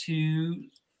get to.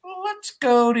 Let's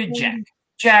go to Jack.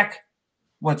 Jack,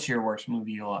 what's your worst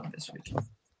movie you love this week?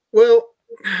 Well,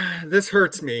 this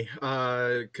hurts me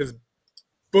because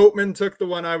Boatman took the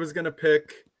one I was going to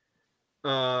pick,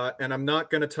 and I'm not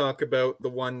going to talk about the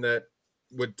one that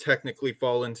would technically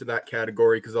fall into that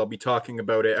category because I'll be talking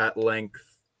about it at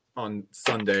length on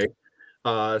Sunday.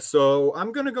 So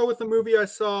I'm going to go with a movie I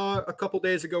saw a couple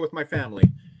days ago with my family.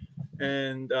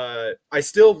 And I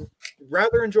still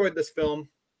rather enjoyed this film.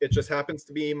 It just happens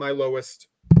to be my lowest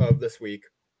of this week.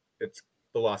 It's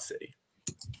The Lost City.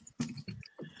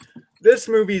 This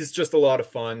movie is just a lot of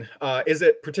fun. Is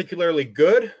it particularly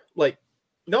good? Like,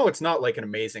 no, it's not like an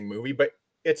amazing movie, but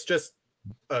it's just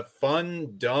a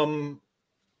fun, dumb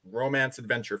romance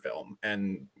adventure film,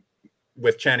 and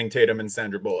with Channing Tatum and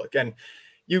Sandra Bullock. And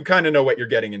you kind of know what you're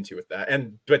getting into with that.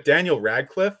 But Daniel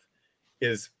Radcliffe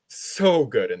is so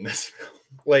good in this film.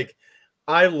 Like,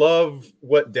 I love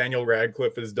what Daniel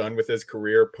Radcliffe has done with his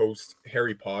career post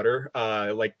Harry Potter.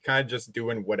 Like, kind of just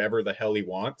doing whatever the hell he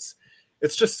wants.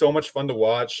 It's just so much fun to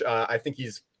watch. I think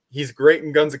he's great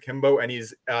in Guns Akimbo, and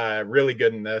he's really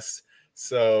good in this.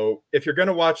 So if you're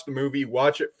gonna watch the movie,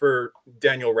 watch it for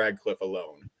Daniel Radcliffe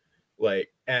alone.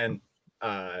 Like, and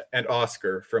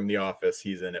Oscar from The Office,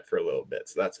 he's in it for a little bit,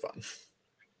 so that's fun.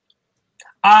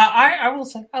 I will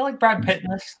say I like Brad Pitt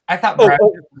in this. I thought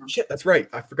Shit, that's right.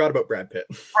 I forgot about Brad Pitt.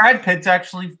 Brad Pitt's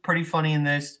actually pretty funny in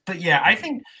this. But yeah, I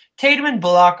think Tatum and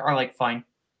Bullock are like fine.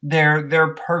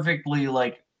 They're perfectly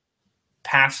like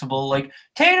passable. Like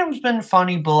Tatum's been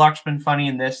funny, Bullock's been funny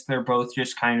in this. They're both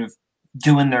just kind of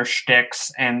doing their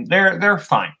shticks, and they're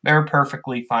fine. They're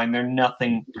perfectly fine. They're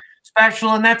nothing special,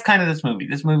 and that's kind of this movie.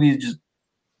 This movie is just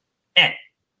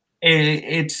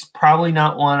it's probably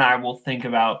not one I will think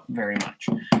about very much.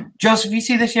 Joseph, you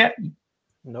see this yet?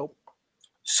 Nope.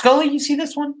 Scully, you see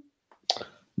this one?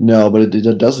 No, but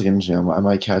it does look interesting. I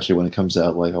might catch it when it comes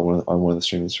out, like on one of the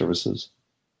streaming services.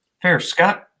 Fair,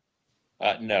 Scott.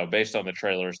 No, based on the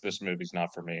trailers, this movie's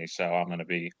not for me, so I'm going to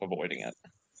be avoiding it.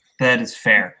 That is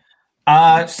fair.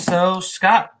 So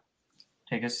Scott,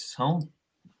 take us home.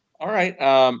 All right.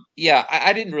 Yeah,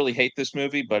 I didn't really hate this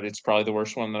movie, but it's probably the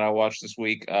worst one that I watched this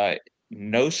week.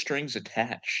 No Strings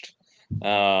Attached.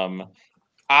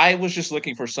 I was just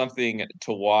looking for something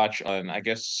to watch on, I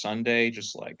guess, Sunday,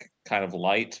 just like kind of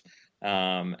light.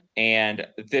 And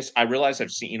this, I realized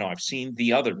I've seen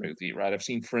the other movie, right? I've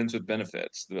seen Friends with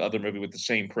Benefits, the other movie with the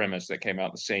same premise that came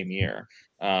out the same year.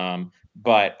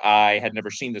 But I had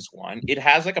never seen this one. It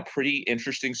has like a pretty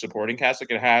interesting supporting cast. Like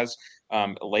it has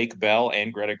Lake Bell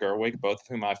and Greta Gerwig, both of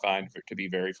whom I find to be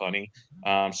very funny.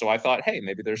 So I thought, hey,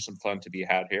 maybe there's some fun to be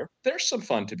had here. There's some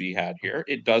fun to be had here.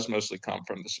 It does mostly come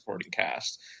from the supporting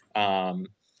cast. The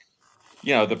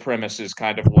premise is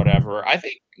kind of whatever. I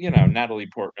think, Natalie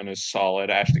Portman is solid.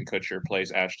 Ashton Kutcher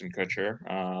plays Ashton Kutcher.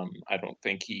 I don't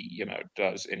think he,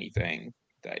 does anything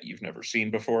that you've never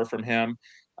seen before from him.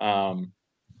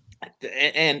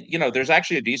 And there's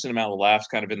actually a decent amount of laughs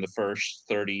kind of in the first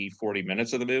 30-40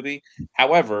 minutes of the movie.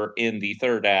 However, in the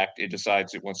third act, it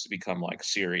decides it wants to become like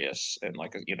serious and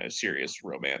like a serious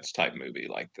romance type movie,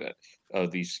 like that.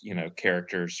 These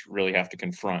characters really have to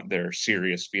confront their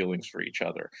serious feelings for each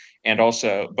other,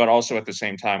 but also at the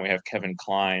same time we have Kevin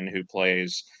Kline, who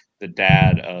plays the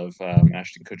dad of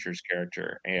Ashton Kutcher's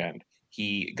character, and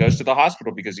he goes to the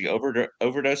hospital because he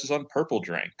overdoses on purple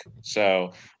drink.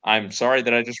 So I'm sorry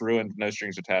that I just ruined No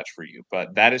Strings Attached for you,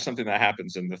 but that is something that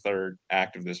happens in the third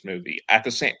act of this movie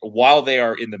while they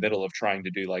are in the middle of trying to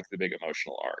do like the big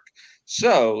emotional arc.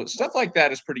 So stuff like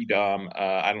that is pretty dumb.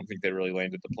 I don't think they really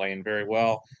landed the plane very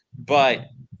well, but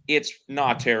it's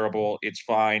not terrible. It's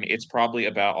fine. It's probably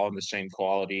about on the same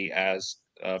quality as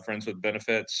Friends with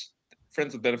Benefits.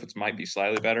 Friends with Benefits might be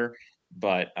slightly better,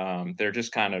 but they're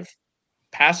just kind of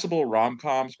passable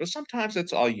rom-coms, but sometimes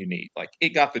that's all you need. Like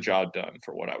it got the job done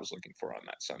for what I was looking for on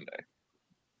that Sunday.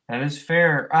 That is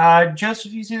fair.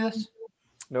 Joseph, you see this?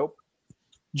 Nope.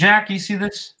 Jack, you see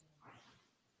this?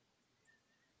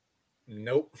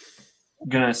 Nope. I'm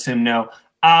gonna assume no.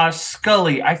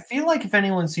 Scully, I feel like if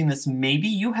anyone's seen this, maybe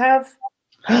you have.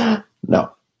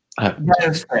 No, I haven't. That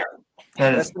is fair.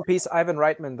 Rest in peace, Ivan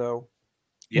Reitman, though.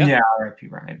 Yeah, R.I.P.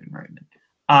 Ivan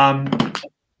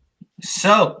Reitman.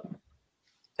 So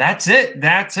that's it.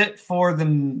 That's it for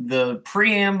the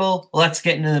preamble. Let's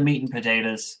get into the meat and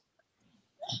potatoes.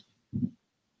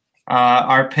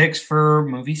 Our picks for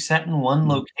movies set in one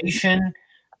location.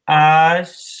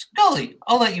 Scully,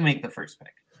 I'll let you make the first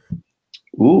pick.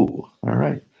 Ooh, all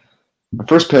right. My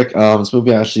first pick. This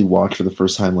movie I actually watched for the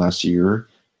first time last year.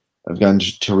 I've gotten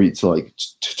to revisit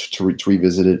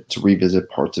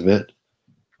parts of it.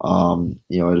 At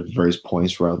various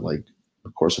points throughout like the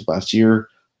course of last year.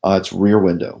 It's Rear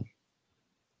Window.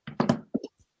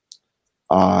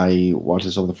 I watched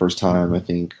this for the first time, I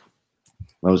think,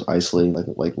 when I was isolating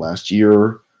like last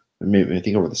year, maybe I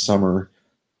think over the summer.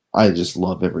 I just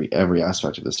love every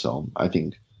aspect of this film. I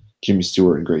think Jimmy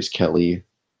Stewart and Grace Kelly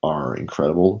are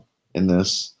incredible in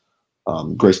this.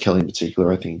 Grace Kelly in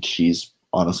particular, I think she's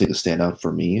honestly the standout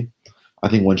for me. I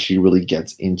think when she really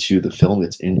gets into the film,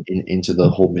 it's into the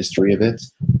whole mystery of it,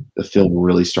 the film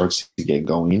really starts to get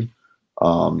going.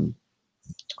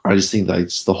 I just think that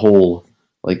it's the whole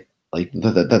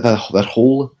that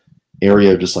whole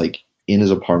area of just like in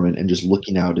his apartment and just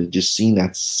looking out and just seeing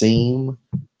that same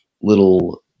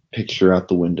little picture out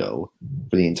the window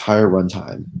for the entire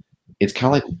runtime. It's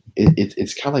kind of like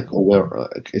it's kind of like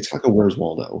a Where's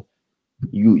Waldo.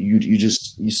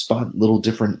 You spot little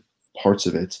different parts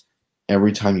of it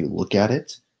every time you look at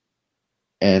it,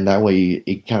 and that way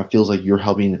it kind of feels like you're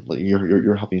helping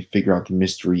figure out the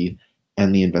mystery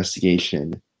and the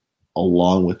investigation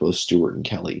along with both Stewart and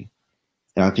Kelly.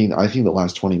 And I think the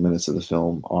last 20 minutes of the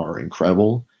film are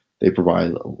incredible. They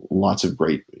provide lots of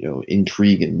great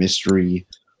intrigue and mystery.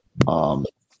 One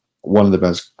of the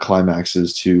best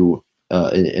climaxes to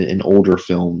an older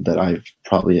film that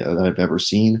I've ever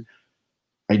seen.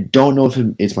 I don't know if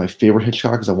it's my favorite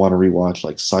Hitchcock because I want to rewatch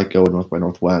like Psycho and North by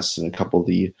Northwest and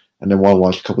then want to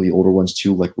watch a couple of the older ones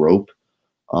too, like Rope.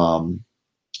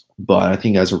 But I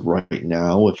think as of right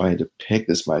now, if I had to pick,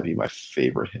 this might be my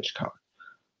favorite Hitchcock.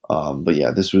 But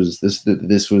yeah, this was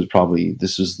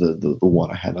the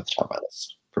one I had at the top of my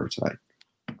list for tonight.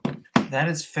 That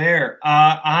is fair.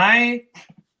 I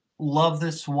love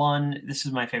this one. This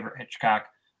is my favorite Hitchcock.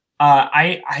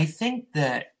 I think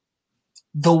that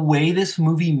the way this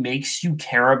movie makes you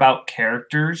care about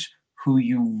characters who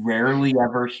you rarely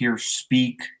ever hear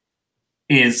speak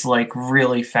is like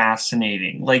really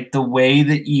fascinating. Like the way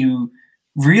that you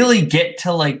really get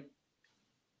to like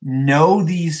know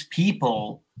these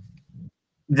people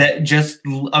that just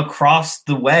across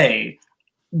the way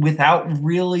without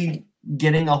really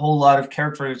getting a whole lot of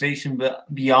characterization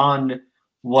beyond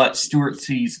what Stewart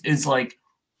sees is like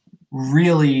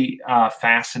really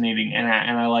fascinating, and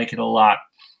I like it a lot.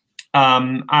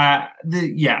 I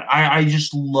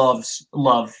just love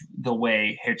the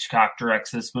way Hitchcock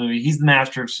directs this movie. He's the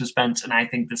master of suspense, and I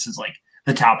think this is like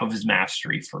the top of his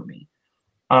mastery for me.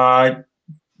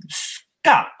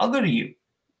 Scott, I'll go to you.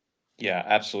 Yeah,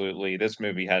 absolutely. This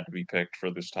movie had to be picked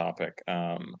for this topic.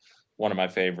 One of my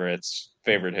favorite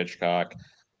Hitchcock.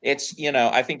 It's,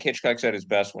 I think Hitchcock's at his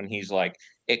best when he's like,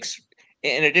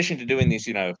 in addition to doing these,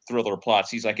 thriller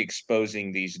plots, he's like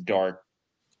exposing these dark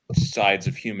sides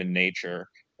of human nature.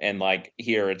 And like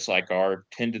here, it's like our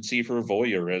tendency for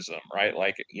voyeurism, right?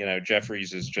 Like,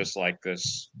 Jeffries is just like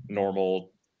this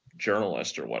normal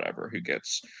journalist or whatever who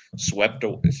gets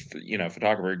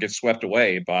photographer gets swept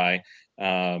away by,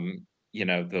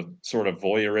 the sort of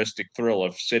voyeuristic thrill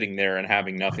of sitting there and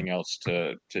having nothing else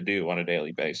to do on a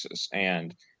daily basis.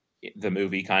 And the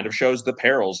movie kind of shows the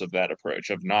perils of that approach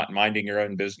of not minding your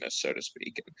own business, so to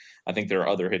speak. And I think there are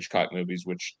other Hitchcock movies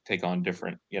which take on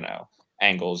different,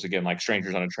 angles. Again, like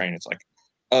Strangers on a Train, it's like,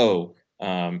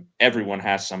 everyone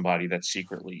has somebody that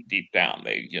secretly deep down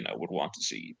they, would want to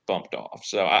see bumped off.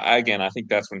 So I think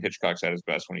that's when Hitchcock's at his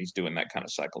best, when he's doing that kind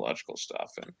of psychological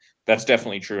stuff. And that's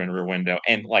definitely true in Rear Window.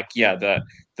 And like, yeah,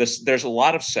 there's a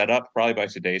lot of setup probably by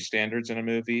today's standards in a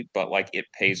movie, but like it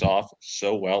pays off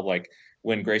so well. Like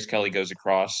when Grace Kelly goes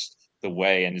across the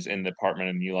way and is in the apartment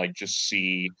and you like just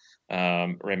see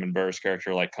Raymond Burr's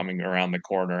character like coming around the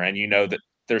corner, and that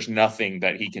there's nothing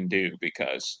that he can do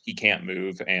because he can't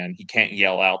move and he can't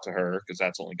yell out to her because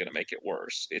that's only going to make it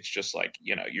worse. It's just like,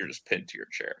 you're just pinned to your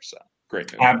chair. So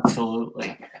great movie.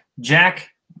 Absolutely. Jack?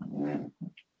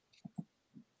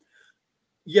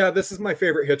 Yeah, this is my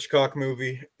favorite Hitchcock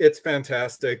movie. It's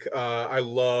fantastic. I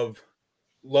love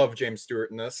James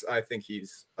Stewart in this. I think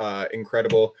he's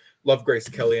incredible. Love Grace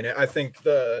Kelly in it. I think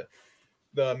the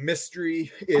mystery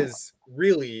is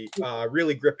really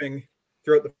gripping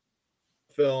throughout the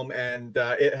film, and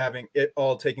it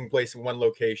all taking place in one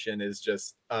location is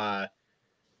just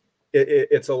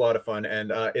it's a lot of fun.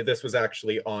 And this was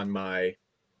actually on my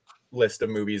list of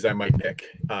movies I might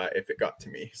pick if it got to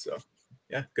me. So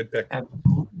yeah, good pick.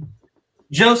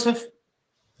 Joseph?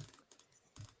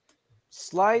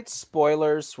 Slight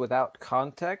spoilers without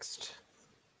context.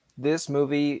 This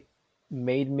movie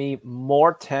made me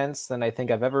more tense than I think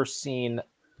I've ever seen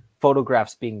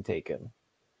photographs being taken.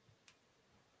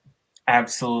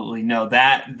 Absolutely. No,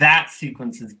 that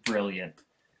sequence is brilliant.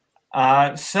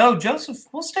 So, Joseph,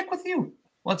 we'll stick with you.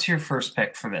 What's your first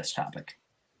pick for this topic?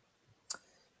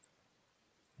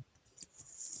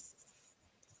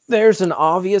 There's an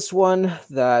obvious one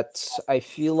that I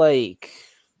feel like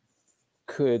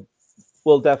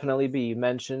will definitely be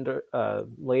mentioned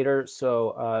later.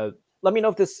 So let me know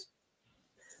if this...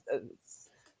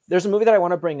 there's a movie that I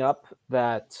want to bring up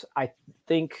that I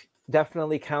think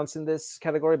definitely counts in this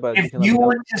category, but if you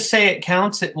want to say it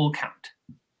counts, it will count.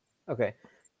 Okay,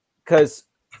 because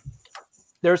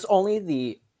there's only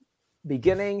the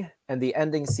beginning and the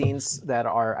ending scenes that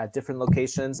are at different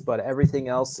locations, but everything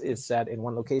else is set in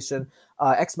one location.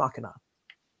 Ex Machina.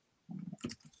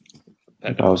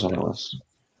 That was on the list.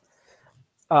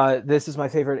 This is my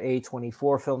favorite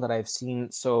A24 film that I've seen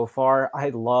so far. I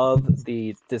love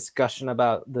the discussion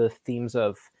about the themes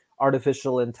of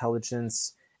artificial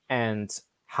intelligence and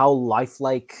how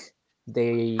lifelike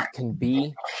they can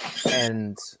be,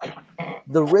 and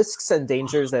the risks and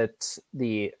dangers that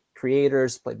the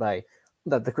creators, played by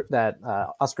that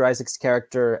Oscar Isaac's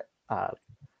character,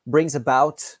 brings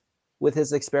about with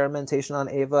his experimentation on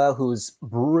Ava, who's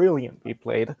brilliantly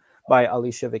played by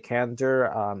Alicia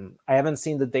Vikander. I haven't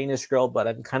seen The Danish Girl, but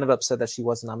I'm kind of upset that she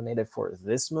wasn't nominated for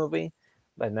this movie.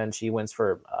 And then she wins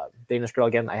for Danish Girl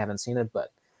again. I haven't seen it,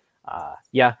 but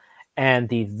yeah. And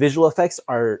the visual effects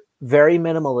are very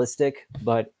minimalistic,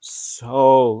 but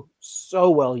so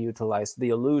well utilized. The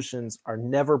illusions are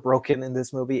never broken in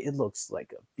this movie. It looks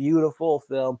like a beautiful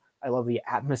film. I love the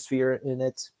atmosphere in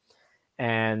it.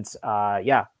 And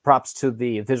yeah, props to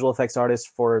the visual effects artist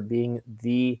for being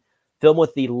the film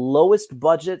with the lowest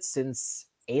budget since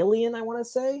Alien, I want to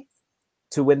say,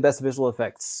 to win Best Visual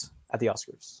Effects at the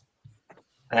Oscars.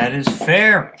 That is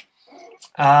fair.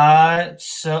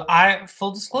 So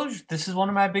full disclosure, this is one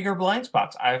of my bigger blind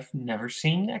spots. I've never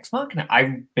seen Ex Machina.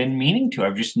 I've been meaning to.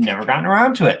 I've just never gotten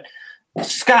around to it.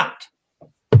 Scott.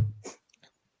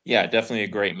 Yeah, definitely a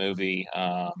great movie.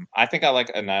 I think I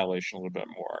like Annihilation a little bit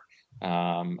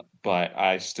more. But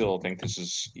I still think this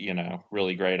is,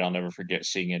 really great. I'll never forget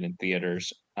seeing it in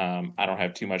theaters. I don't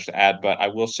have too much to add, but I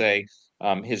will say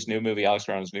his new movie, Alex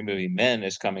Garland's new movie, Men,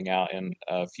 is coming out in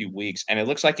a few weeks. And it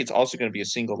looks like it's also going to be a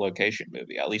single location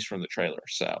movie, at least from the trailer.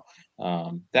 So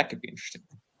that could be interesting.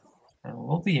 It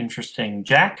will be interesting.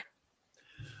 Jack?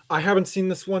 I haven't seen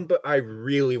this one, but I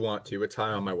really want to. It's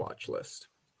high on my watch list.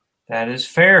 That is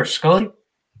fair. Scully?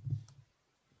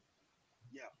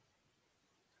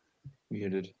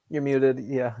 Muted. You're muted.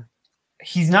 Yeah.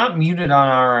 He's not muted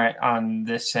on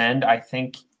this end. I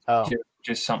think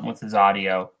just something with his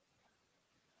audio.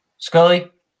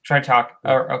 Scully, try talk.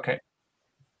 Okay.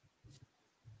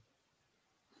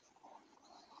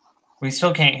 We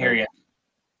still can't hear you.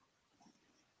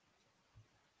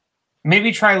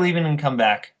 Maybe try leaving and come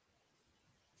back.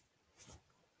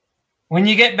 When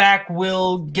you get back,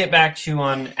 we'll get back to you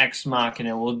on Ex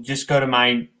Machina. We'll just go to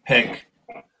my pick.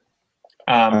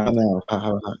 How about now?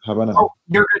 Oh,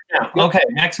 you're good now. Okay,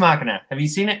 Ex Machina. Have you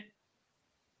seen it?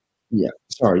 Yeah.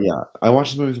 Sorry. Yeah, I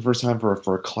watched the movie the first time for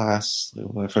a class,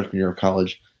 my freshman year of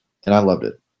college, and I loved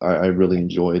it. I really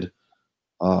enjoyed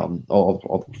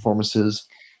all the performances.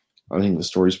 I think the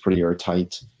story's pretty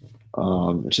airtight.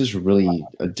 It's just really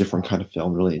a different kind of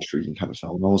film, really intriguing kind of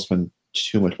film. I won't spend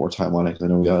too much more time on it because I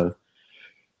know we gotta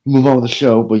move on with the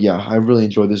show. But yeah, I really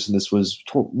enjoyed this, and this was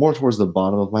more towards the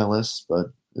bottom of my list, but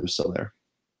it was still there.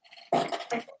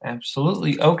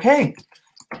 Absolutely. Okay.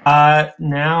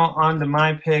 Now on to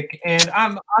my pick, and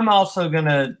I'm also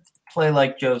gonna play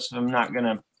like Joseph. I'm not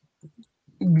gonna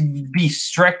be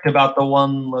strict about the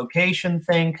one location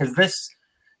thing because this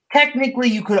technically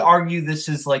you could argue this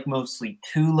is like mostly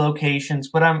two locations,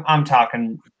 but I'm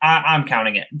counting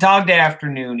it. Dog Day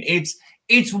Afternoon.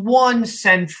 It's one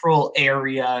central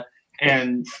area,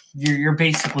 and you're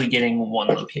basically getting one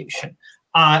location,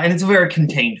 and it's a very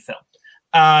contained film.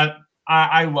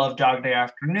 I love Dog Day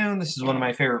Afternoon. This is one of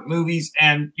my favorite movies,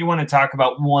 and you want to talk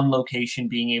about one location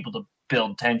being able to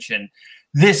build tension.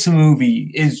 This movie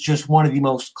is just one of the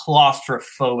most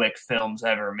claustrophobic films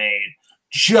ever made.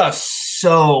 Just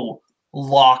so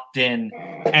locked in,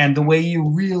 and the way you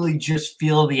really just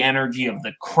feel the energy of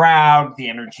the crowd, the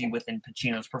energy within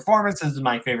Pacino's performance. This is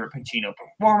my favorite Pacino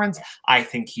performance. I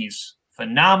think he's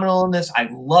phenomenal in this. I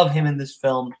love him in this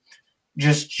film.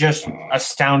 Just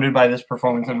astounded by this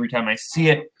performance every time I see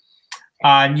it.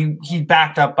 He's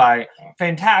backed up by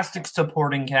fantastic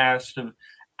supporting cast of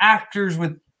actors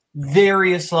with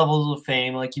various levels of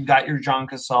fame. Like you've got your John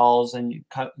Cazales and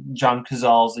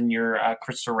your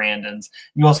Chris Sarandons.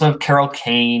 You also have Carol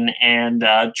Kane and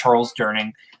Charles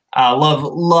Durning.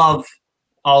 Love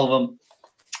all of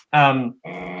them.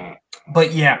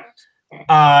 But yeah.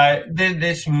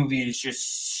 This movie is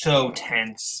just so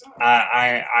tense.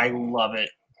 I love it.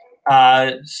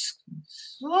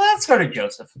 Let's go to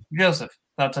Joseph. Joseph,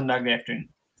 thoughts on Dog Day Afternoon?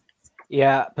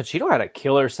 Yeah, Pacino had a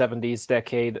killer 70s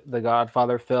decade. The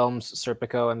Godfather films,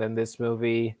 Serpico, and then this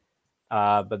movie.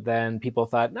 But then people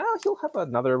thought, no, he'll have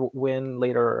another win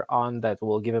later on that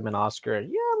will give him an Oscar.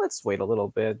 Yeah, let's wait a little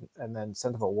bit. And then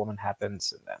Scent of a Woman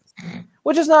happens, and then,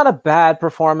 which is not a bad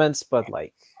performance, but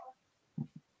like,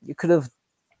 you could have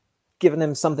given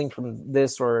him something from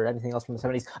this or anything else from the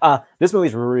 70s. This movie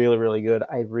is really, really good.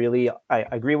 I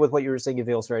agree with what you were saying. It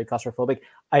feels very claustrophobic.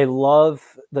 I love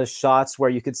the shots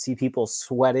where you could see people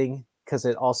sweating because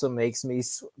it also makes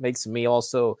me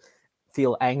also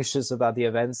feel anxious about the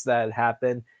events that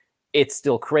happen. It's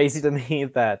still crazy to me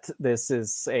that this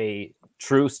is a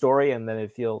true story, and then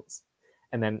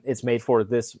it's made for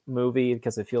this movie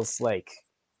because it feels like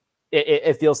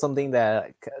it feels something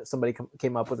that somebody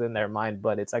came up with in their mind,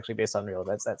 but it's actually based on real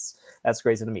events. That's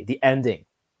crazy to me. The ending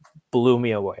blew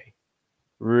me away.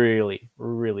 Really,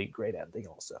 really great ending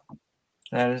also.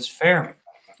 That is fair.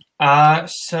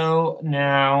 So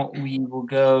now we will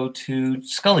go to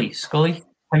Scully. Scully,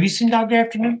 have you seen Dog Day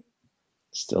Afternoon?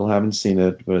 Still haven't seen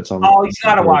it, but it's on. Oh, you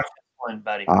gotta watch this one,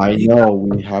 buddy. I know.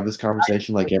 We have this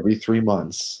conversation like every 3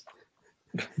 months.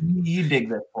 You dig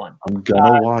this one. I'm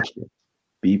gonna watch it.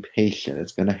 Be patient.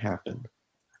 It's going to happen.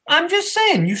 I'm just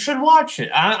saying you should watch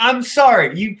it. I'm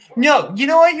sorry. You know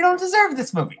what? You don't deserve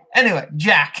this movie. Anyway,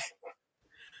 Jack.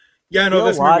 Yeah, no,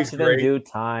 this movie's great. In due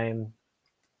time.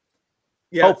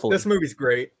 Yeah, hopefully. This movie's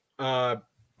great. Al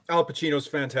Pacino's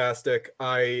fantastic.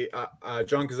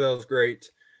 John Cazale's great.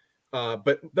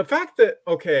 But the fact that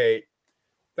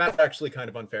That's actually kind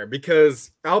of unfair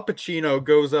because Al Pacino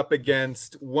goes up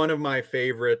against one of my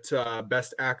favorite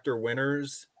Best Actor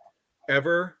winners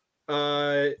ever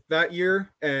that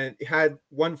year, and had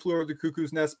One Flew Over the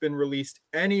Cuckoo's Nest been released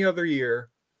any other year,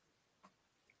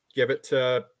 give it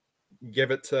to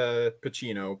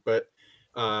Pacino. But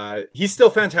he's still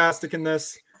fantastic in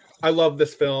this. I love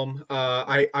this film.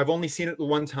 I've only seen it the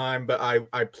one time, but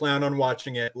I plan on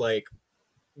watching it like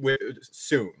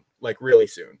soon, like really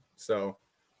soon. So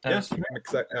yeah, I'm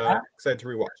excited to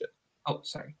rewatch it. Oh,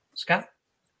 sorry, Scott.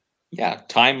 Yeah,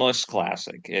 timeless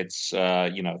classic. It's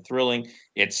thrilling.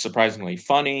 It's surprisingly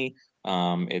funny.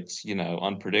 It's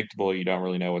unpredictable. You don't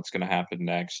really know what's going to happen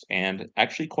next, and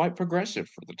actually quite progressive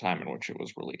for the time in which it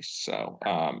was released. So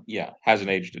hasn't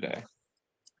aged today.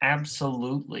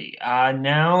 Absolutely.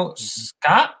 Now,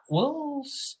 Scott, we'll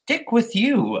stick with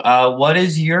you. What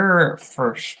is your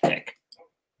first pick?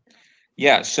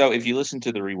 Yeah, so if you listen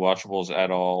to the Rewatchables at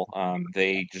all,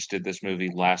 they just did this movie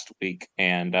last week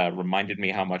and reminded me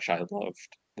how much I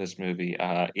loved this movie.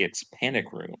 It's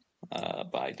Panic Room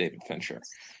by David Fincher.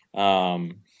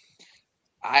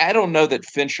 I don't know that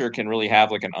Fincher can really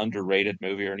have like an underrated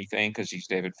movie or anything because he's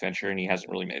David Fincher and he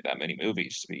hasn't really made that many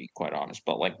movies, to be quite honest.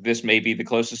 But like this may be the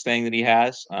closest thing that he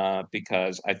has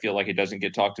because I feel like it doesn't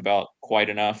get talked about quite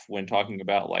enough when talking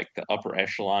about like the upper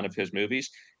echelon of his movies.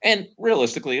 And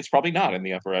realistically, it's probably not in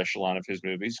the upper echelon of his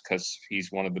movies because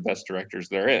he's one of the best directors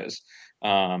there is.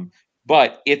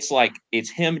 But it's like it's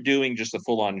him doing just a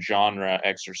full-on genre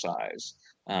exercise.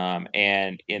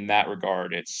 And in that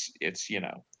regard, it's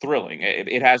thrilling.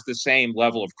 It has the same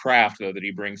level of craft though that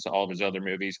he brings to all of his other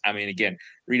movies. I mean, again,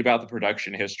 read about the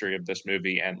production history of this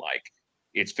movie, and like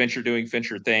it's Fincher doing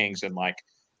Fincher things, and like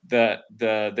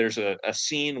there's a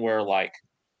scene where like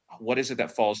what is it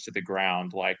that falls to the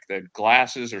ground, like the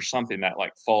glasses or something that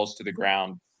like falls to the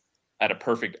ground at a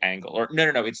perfect angle, or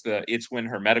no, it's when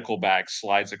her medical bag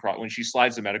slides across, when she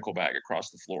slides the medical bag across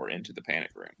the floor into the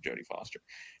panic room, Jodie Foster.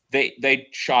 They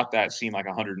shot that scene like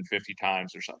 150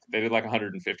 times or something. They did like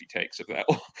 150 takes of that,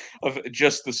 of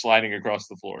just the sliding across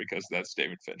the floor, because that's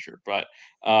David Fincher. But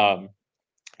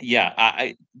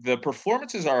the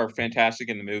performances are fantastic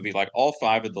in the movie. Like all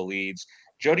five of the leads.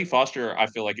 Jodie Foster, I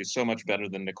feel like, is so much better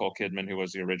than Nicole Kidman, who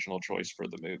was the original choice for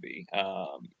the movie.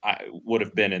 I would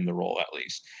have been in the role at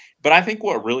least. But I think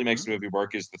what really makes the movie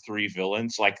work is the three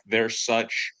villains. Like they're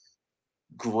such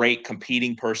great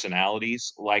competing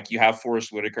personalities. Like you have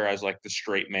Forrest Whitaker as like the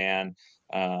straight man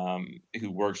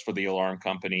who works for the alarm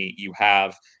company. You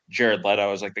have Jared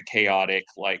Leto as like the chaotic,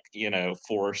 like,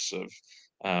 force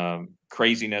of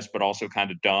craziness, but also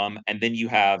kind of dumb. And then you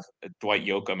have Dwight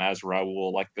Yoakam as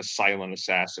Raoul, like the silent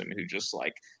assassin who just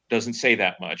like doesn't say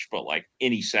that much, but like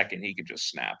any second he could just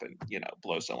snap and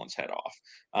blow someone's head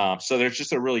off. So there's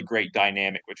just a really great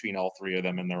dynamic between all three of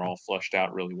them, and they're all fleshed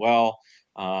out really well.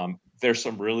 There's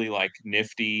some really like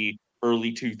nifty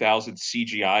early 2000s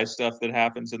CGI stuff that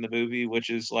happens in the movie, which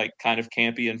is like kind of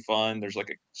campy and fun. There's like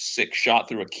a sick shot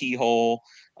through a keyhole.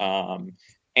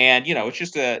 And it's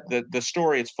just the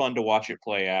story. It's fun to watch it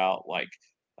play out. Like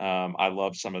I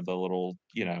love some of the little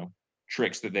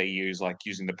tricks that they use, like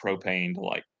using the propane to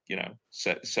like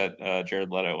set Jared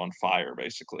Leto on fire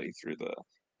basically through the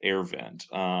air vent.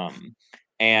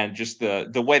 And just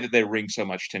the way that they wring so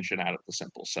much tension out of the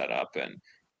simple setup and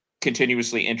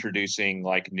continuously introducing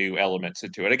like new elements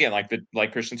into it. Again,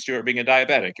 like Kristen Stewart being a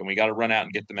diabetic and we got to run out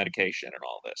and get the medication and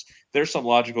all this. There's some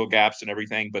logical gaps and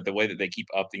everything, but the way that they keep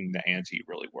upping the ante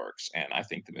really works. And I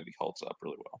think the movie holds up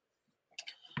really well.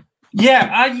 Yeah,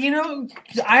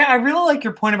 I really like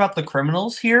your point about the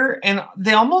criminals here. And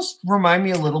they almost remind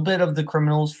me a little bit of the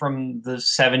criminals from the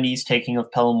 70s taking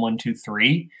of Pelham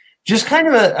 123. Just kind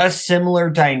of a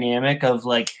similar dynamic of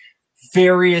like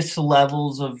various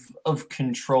levels of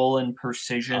control and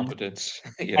precision, competence,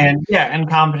 and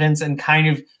competence, and kind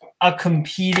of a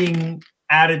competing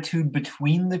attitude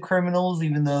between the criminals,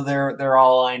 even though they're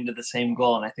all aligned to the same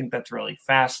goal. And I think that's really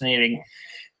fascinating.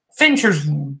 Fincher's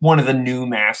one of the new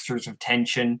masters of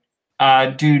tension.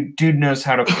 Dude knows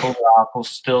how to pull it off while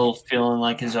still feeling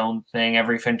like his own thing.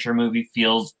 Every Fincher movie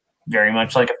feels very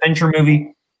much like a Fincher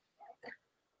movie.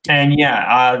 And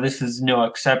this is no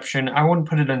exception. I wouldn't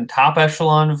put it in top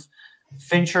echelon of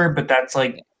Fincher, but that's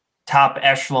like top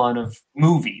echelon of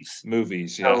movies.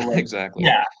 Movies, yeah, so, exactly.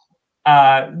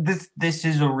 Yeah. This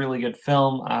is a really good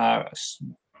film.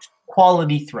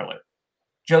 Quality thriller.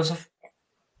 Joseph?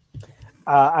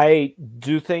 I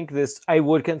do think I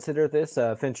would consider this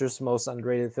Fincher's most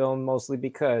underrated film, mostly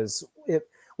because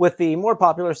with the more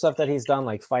popular stuff that he's done,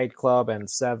 like Fight Club and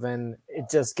Seven,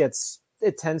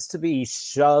 it tends to be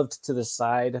shoved to the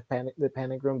side, the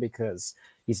Panic Room, because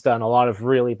He's done a lot of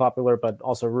really popular but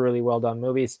also really well done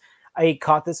movies. I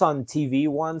caught this on TV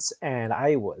once, and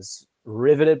I was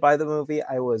riveted by the movie.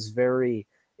 I was very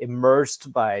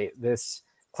immersed by this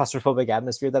claustrophobic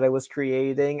atmosphere that I was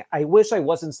creating. I wish I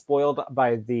wasn't spoiled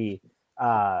by the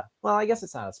well, I guess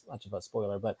it's not as much of a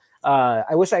spoiler, but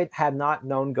I wish I had not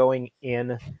known going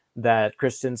in that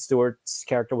Kristen Stewart's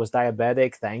character was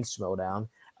diabetic. Thanks, Schmodown.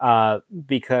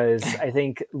 Because I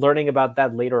think learning about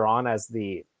that later on as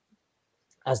the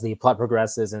plot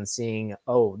progresses and seeing,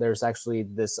 oh, there's actually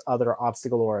this other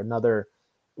obstacle or another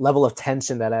level of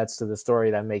tension that adds to the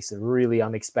story that makes it really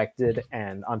unexpected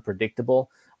and unpredictable.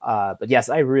 But yes,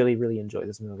 I really, really enjoy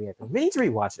this movie. I think we need to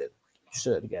rewatch it.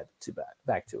 Should get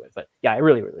back to it. But yeah, I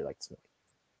really, really like this movie.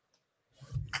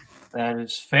 That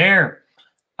is fair.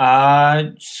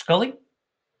 Scully?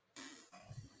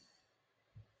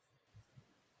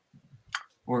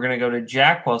 We're going to go to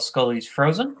Jack while Scully's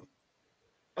frozen.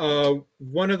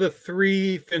 One of the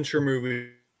 3 Fincher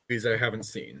movies I haven't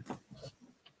seen.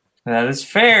 That is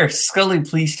fair. Scully,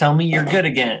 please tell me you're good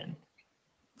again.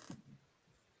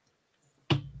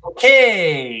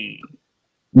 Okay.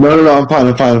 No, I'm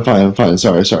fine.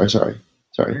 Sorry.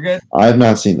 You're good. I have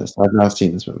not seen this. I've not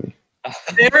seen this movie.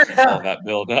 That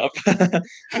build up.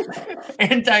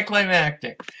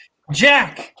 Anticlimactic.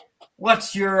 Jack,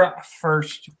 what's your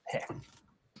first pick?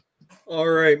 All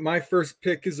right, my first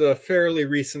pick is a fairly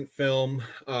recent film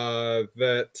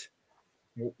that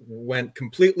went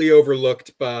completely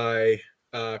overlooked by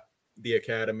the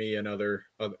Academy and other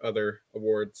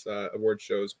award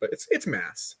shows, but it's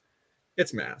Mass.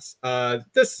 It's Mass.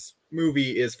 This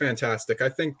movie is fantastic. I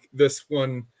think this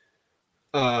one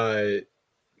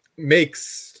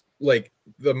makes like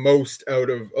the most out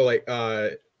of like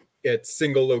its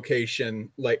single location.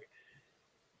 Like,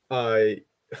 what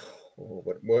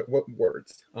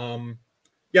words?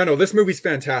 This movie's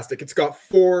fantastic. It's got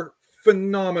 4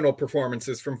 phenomenal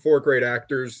performances from 4 great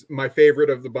actors. My favorite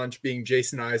of the bunch being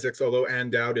Jason Isaacs, although Ann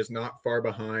Dowd is not far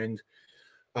behind.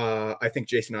 I think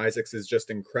Jason Isaacs is just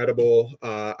incredible.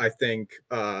 I think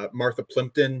Martha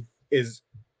Plimpton is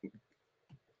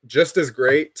just as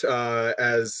great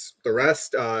as the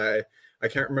rest. I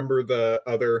can't remember the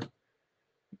other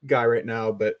guy right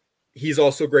now, but he's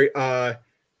also great.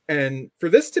 And for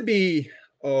this to be,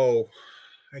 I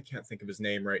can't think of his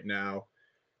name right now.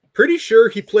 Pretty sure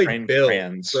he played Frank Bill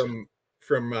Kranz. from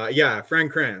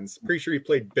Frank Kranz. Pretty sure he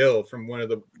played Bill from one of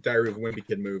the Diary of a Wimpy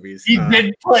Kid movies. He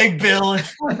did play Bill.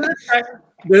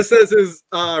 This is his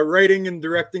writing and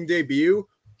directing debut.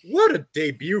 What a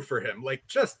debut for him. Like,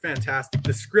 just fantastic.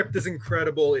 The script is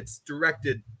incredible. It's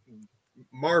directed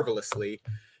marvelously.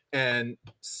 And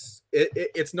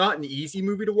it's not an easy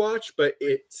movie to watch, but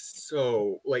it's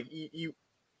so, like,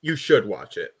 you should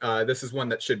watch it. This is one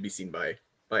that should be seen by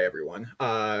everyone,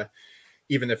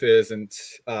 even if it isn't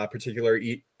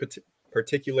particularly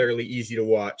easy to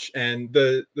watch. And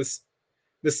the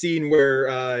scene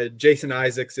where Jason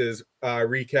Isaacs is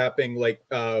recapping like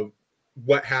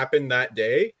what happened that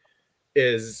day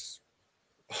is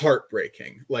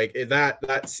heartbreaking. Like,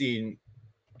 that scene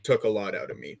took a lot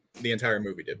out of me. The entire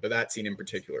movie did, but that scene in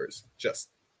particular is just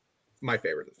my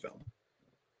favorite of the film.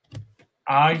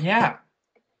 Yeah.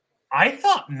 I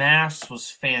thought Mass was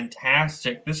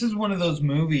fantastic. This is one of those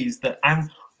movies that I'm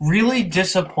really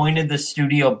disappointed the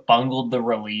studio bungled the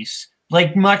release.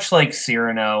 Like, much like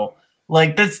Cyrano.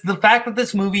 Like, the fact that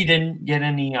this movie didn't get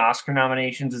any Oscar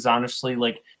nominations is honestly,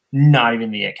 like, not even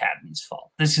the Academy's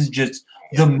fault. This is just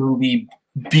the movie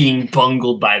being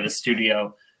bungled by the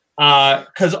studio.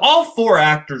 Because all 4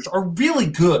 actors are really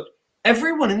good.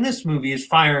 Everyone in this movie is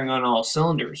firing on all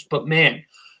cylinders. But, man,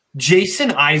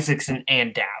 Jason Isaacs and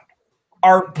Ann Dowd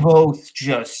are both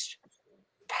just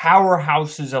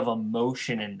powerhouses of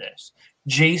emotion in this.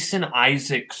 Jason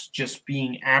Isaacs just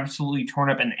being absolutely torn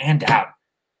up, and Ann Dowd.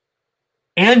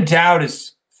 Ann Dowd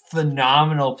is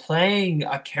phenomenal, playing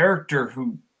a character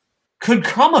who could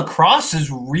come across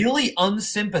as really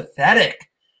unsympathetic.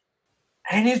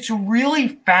 And it's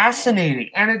really fascinating.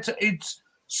 And it's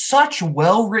such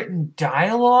well-written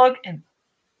dialogue. And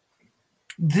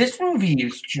this movie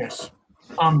is just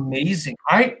amazing.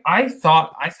 I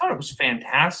thought it was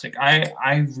fantastic.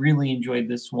 I really enjoyed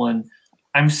this one.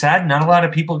 I'm sad not a lot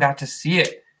of people got to see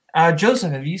it.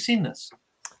 Joseph, have you seen this?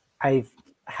 I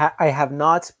have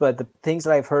not, but the things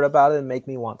that I've heard about it make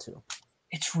me want to.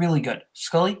 It's really good.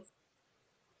 Scully?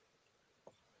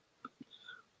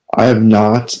 I have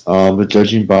not, but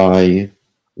judging by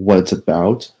what it's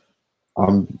about,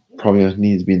 I'm probably going to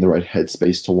need to be in the right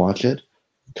headspace to watch it,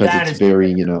 because it's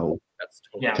very,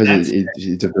 because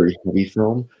it's a very heavy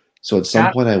film. So at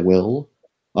some point I will,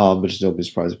 but just don't be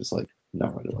surprised if it's like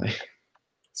not right away.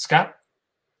 Scott?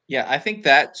 Yeah, I think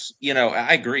that's,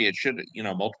 I agree. It should,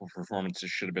 multiple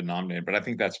performances should have been nominated, but I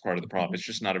think that's part of the problem. It's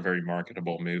just not a very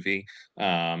marketable movie.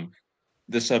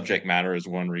 The subject matter is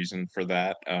one reason for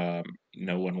that.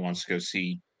 No one wants to go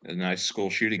see a nice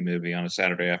school shooting movie on a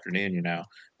Saturday afternoon.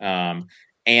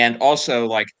 And also,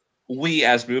 like, we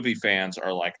as movie fans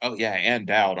are like, oh yeah, Ann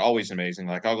Dowd, always amazing.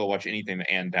 Like, I'll go watch anything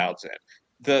that Ann Dowd's in.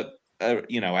 The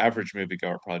average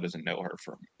moviegoer probably doesn't know her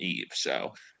from Eve.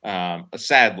 So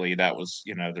sadly, that was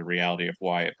the reality of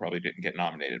why it probably didn't get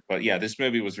nominated. But yeah, this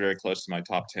movie was very close to my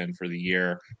top 10 for the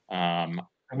year.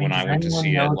 When I went to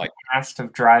see it, like, the cast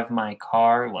of Drive My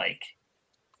Car, like.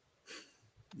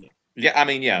 Yeah, I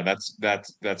mean, yeah,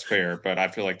 that's fair, but I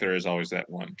feel like there is always that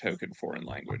one token foreign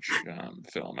language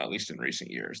film, at least in recent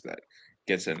years, that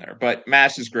gets in there. But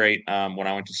Mass is great. When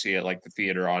I went to see it, like, the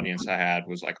theater audience I had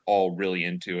was like all really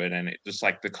into it, and it just,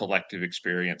 like, the collective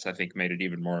experience, I think, made it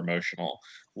even more emotional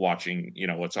watching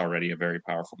what's already a very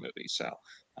powerful movie. So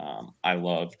I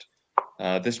loved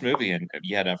this movie, and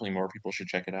yeah, definitely more people should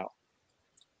check it out.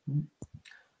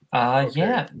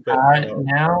 Yeah.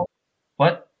 Now,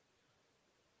 what?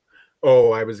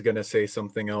 Oh, I was gonna say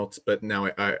something else, but now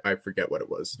I forget what it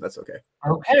was. That's okay.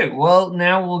 Okay, well,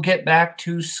 now we'll get back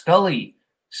to Scully.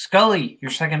 Scully,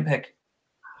 your second pick.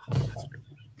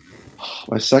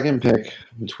 My second pick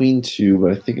between two,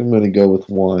 but I think I'm going to go with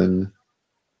one.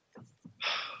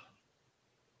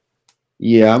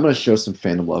 Yeah, I'm going to show some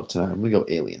fandom love tonight. I'm going to go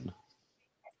Alien.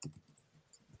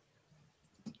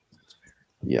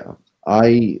 Yeah,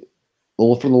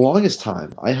 well, for the longest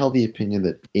time, I held the opinion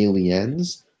that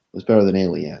Aliens was better than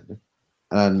Alien.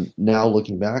 And now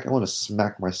looking back, I want to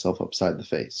smack myself upside the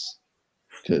face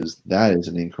because that is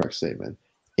an incorrect statement.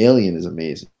 Alien is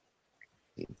amazing.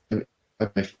 My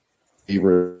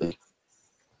favorite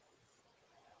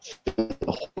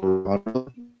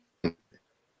horror.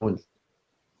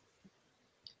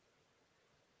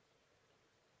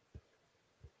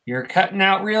 You're cutting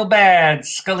out real bad,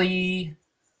 Scully.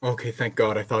 Okay, thank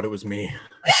God. I thought it was me.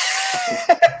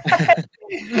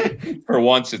 For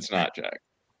once, it's not, Jack.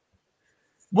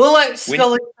 We'll let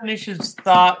Scully finish his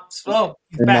thoughts. Oh,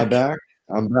 am I back?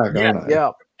 I'm back. Yeah. Aren't I? Yeah.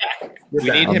 We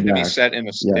need him to be set in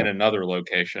Yeah. in another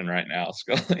location right now,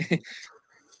 Scully.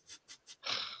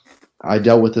 I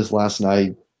dealt with this last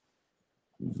night.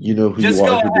 You know who Just you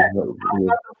go are. ahead.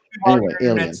 Anyway,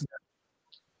 Alien.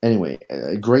 Anyway,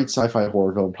 a great sci-fi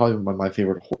horror film, probably my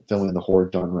favorite film in the horror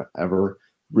genre ever.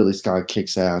 Really, Scott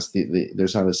kicks ass.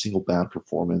 There's not a single bad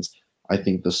performance. I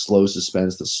think the slow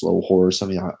suspense, the slow horror, is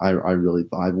something I really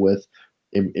vibe with.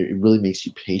 It really makes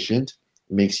you patient.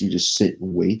 It makes you just sit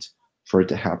and wait for it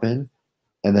to happen,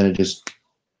 and then it just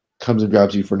comes and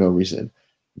grabs you for no reason.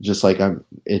 Just like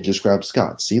it just grabs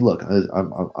Scott. See, look,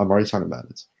 I'm already talking about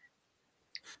it.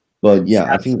 But yeah,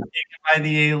 I think by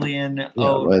the Alien. Yeah,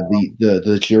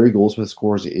 the Jerry Goldsmith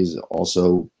scores is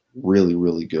also really,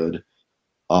 really good.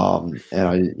 And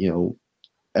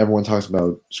everyone talks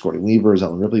about Sigourney Weaver,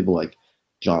 Ellen Ripley, but like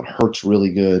John Hurt's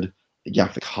really good.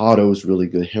 Yaphet Kotto is really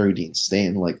good. Harry Dean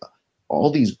Stanton, like all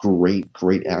these great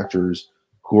actors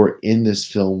who are in this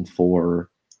film for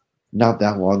not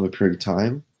that long of a period of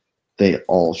time, they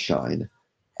all shine.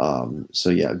 So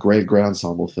yeah, great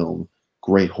ensemble film,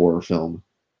 great horror film,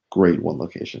 great one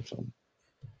location film.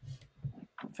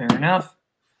 Fair enough.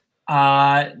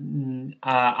 I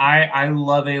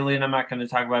love Alien. I'm not going to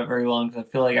talk about it very long because I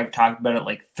feel like I've talked about it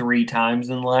like 3 times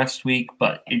in the last week,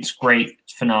 but it's great.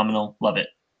 It's phenomenal. Love it.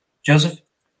 Joseph?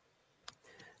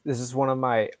 This is one of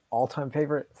my all-time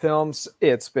favorite films.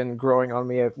 It's been growing on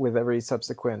me with every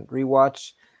subsequent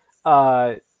rewatch.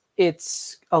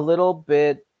 It's a little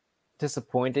bit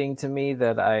disappointing to me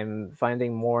that I'm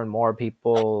finding more and more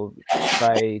people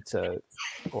try to,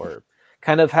 or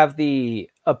kind of have the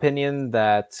opinion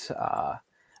that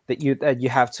you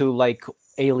have to like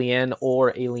Alien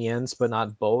or Aliens, but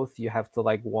not both. You have to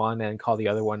like one and call the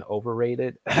other one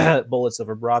overrated. Bullets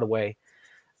Over Broadway.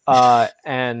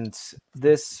 And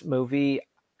this movie,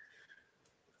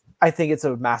 I think it's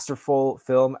a masterful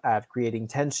film at creating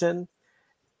tension.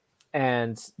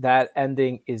 And that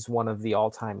ending is one of the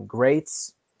all-time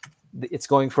greats. It's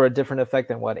going for a different effect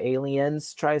than what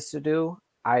Aliens tries to do.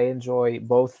 I enjoy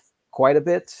both quite a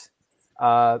bit,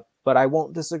 but I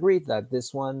won't disagree that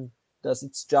this one does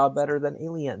its job better than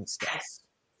Aliens does.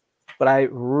 But I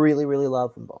really, really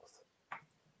love them both.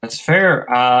 That's fair.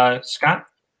 Scott?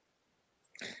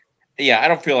 Yeah, I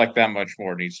don't feel like that much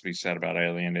more needs to be said about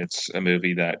Alien. It's a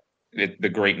movie that the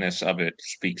greatness of it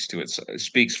speaks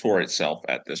for itself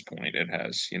at this point. It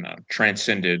has,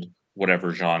 transcended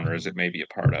whatever genres it may be a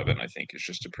part of, and I think it's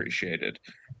just appreciated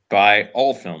by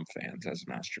all film fans as a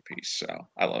masterpiece. So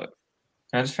I love it.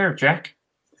 That's fair, Jack.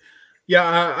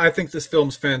 Yeah, I think this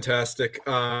film's fantastic.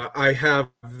 I have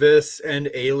this and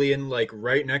Alien like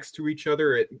right next to each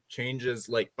other. It changes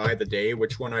like by the day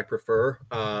which one I prefer,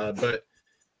 but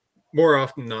more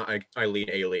often than not, I lean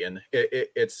Alien.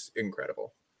 It's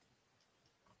incredible.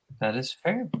 That is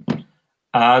fair.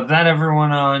 That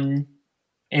everyone on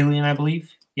Alien, I believe.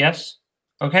 Yes.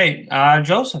 Okay,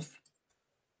 Joseph.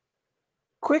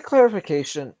 Quick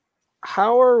clarification.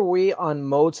 How are we on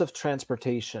modes of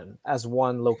transportation as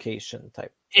one location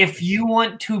type? If you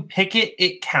want to pick it,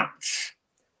 it counts.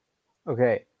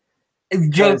 Okay.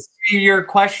 Just your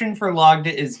question for Logged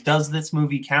It is, does this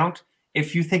movie count?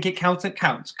 If you think it counts, it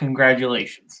counts.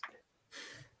 Congratulations.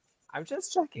 I'm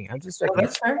just checking. Oh,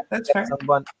 that's fair. That's fair.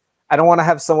 I don't want to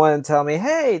have someone tell me,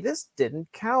 hey, this didn't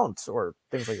count or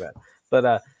things like that.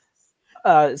 But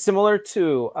similar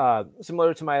to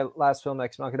my last film,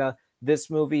 Ex Machina,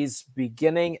 this movie's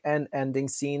beginning and ending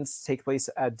scenes take place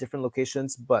at different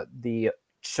locations, but the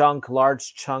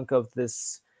large chunk of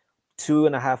this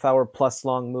 2.5 hour plus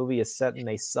long movie is set in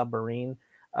a submarine.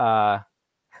 It's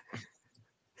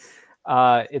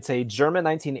a German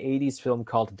 1980s film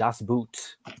called Das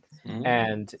Boot.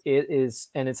 And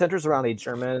it centers around a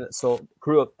German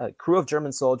crew of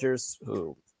German soldiers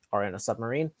who are in a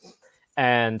submarine,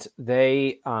 and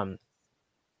it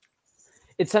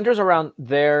centers around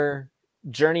their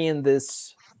journey in the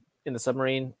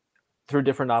submarine through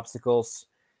different obstacles,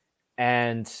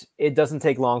 and it doesn't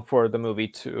take long for the movie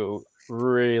to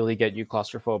really get you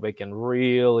claustrophobic and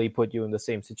really put you in the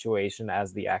same situation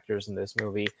as the actors in this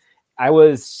movie. I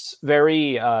was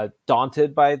very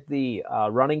daunted by the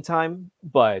running time,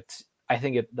 but I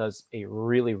think it does a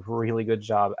really, really good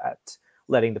job at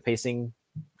letting the pacing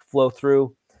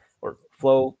letting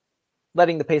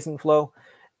the pacing flow.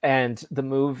 And the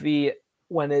movie,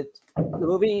 the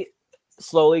movie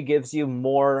slowly gives you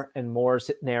more and more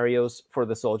scenarios for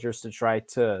the soldiers to try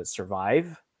to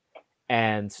survive.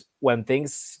 And when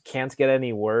things can't get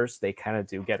any worse, they kind of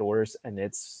do get worse, and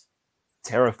it's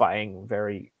terrifying,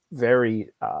 very,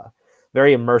 very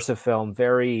immersive film,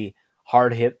 very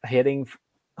hard hitting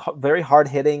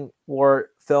war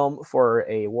film. For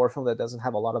a war film that doesn't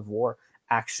have a lot of war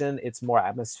action, it's more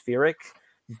atmospheric,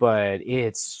 but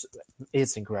it's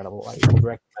incredible. I would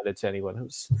recommend it to anyone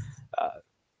who's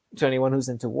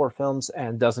into war films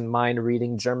and doesn't mind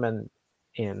reading German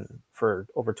for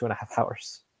over 2.5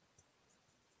 hours.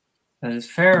 That is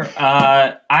fair.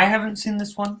 I haven't seen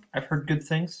this one. I've heard good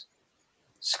things.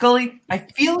 Scully, I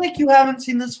feel like you haven't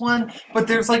seen this one, but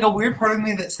there's like a weird part of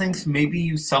me that thinks maybe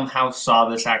you somehow saw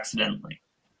this accidentally.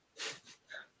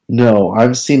 No,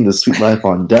 I've seen the Sweet Life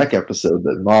on Deck episode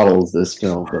that models this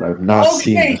film, but I've not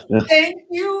seen it. Thank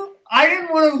you. I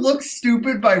didn't want to look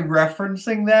stupid by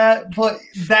referencing that, but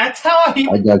that's how I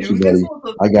even got you, buddy.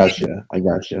 I got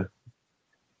you.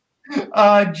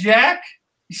 Jack,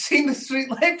 you seen the Sweet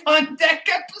Life on Deck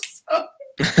episode?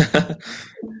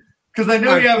 Because I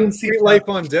know you haven't seen Sweet Life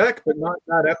on Deck, but not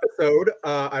that episode.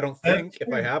 I don't think.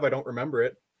 If I have, I don't remember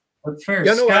it. That's fair.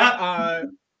 Yeah, no,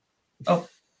 Scott?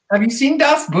 Have you seen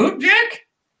Das Boot, Jack?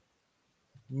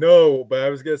 No, but I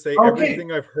was going to say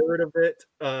everything I've heard of it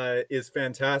is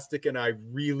fantastic, and I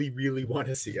really, really want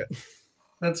to see it.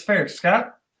 That's fair.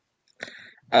 Scott?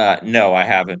 No, I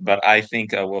haven't, but I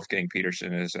think Wolfgang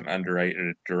Peterson is an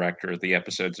underrated director. The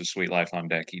episodes of Sweet Life on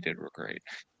Deck he did were great.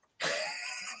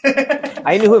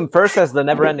 I knew him first as the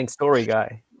Never-Ending Story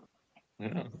guy.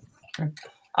 Yeah.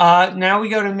 Now we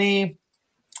go to me.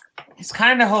 I was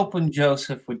kind of hoping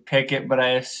Joseph would pick it, but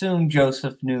I assumed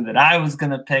Joseph knew that I was going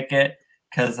to pick it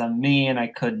because I'm me and I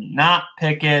could not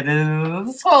pick it. It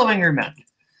was 12 Angry Men.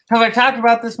 Have I talked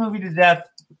about this movie to death?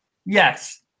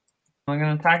 Yes. Am I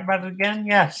going to talk about it again?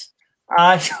 Yes.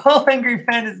 12 Angry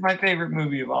Men is my favorite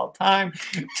movie of all time.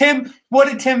 Tim, what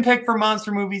did Tim pick for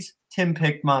monster movies? Tim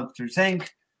picked Monsters, Inc.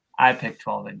 I picked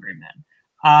 12 Angry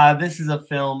Men. This is a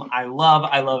film I love.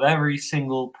 I love every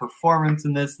single performance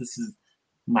in this. This is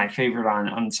my favorite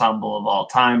ensemble of all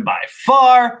time by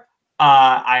far.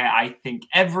 I think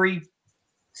every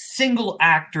single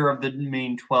actor of the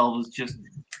main 12 is just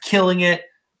killing it.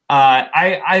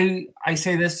 I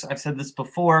say this, I've said this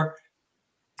before.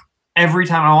 Every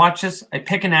time I watch this, I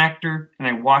pick an actor and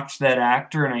I watch that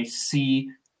actor and I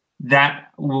see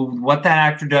what that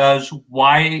actor does,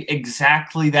 why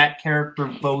exactly that character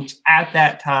votes at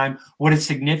that time, what is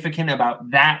significant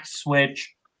about that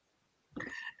switch.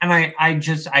 And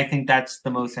I think that's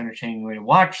the most entertaining way to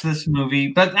watch this movie.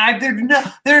 But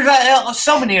there's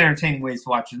so many entertaining ways to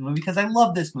watch this movie because I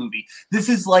love this movie. This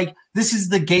is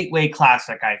the gateway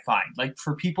classic, I find. Like,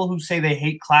 for people who say they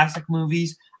hate classic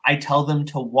movies, I tell them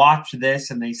to watch this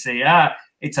and they say,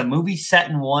 It's a movie set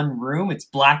in one room. It's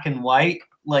black and white.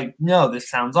 Like, no, this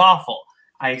sounds awful.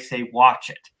 I say, watch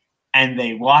it. And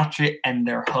they watch it and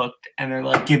they're hooked and they're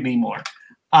like, give me more.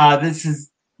 This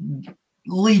is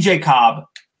Lee J. Cobb.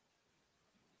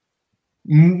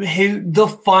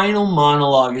 The final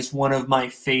monologue is one of my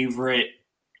favorite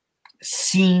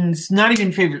scenes, not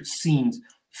even favorite scenes,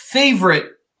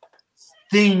 favorite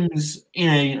things in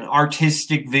an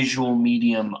artistic visual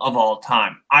medium of all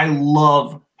time. I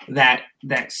love that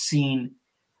scene.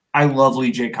 I love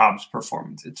Lee J. Cobb's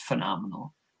performance. It's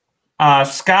phenomenal.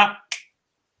 Scott?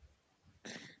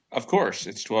 Of course,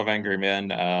 it's 12 Angry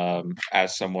Men.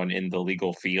 As someone in the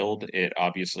legal field, it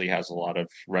obviously has a lot of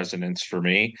resonance for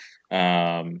me.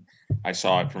 I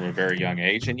saw it from a very young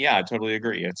age, and yeah, I totally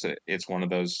agree. It's one of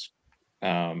those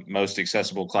most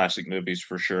accessible classic movies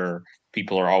for sure.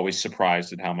 People are always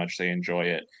surprised at how much they enjoy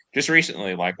it. Just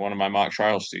recently, like one of my mock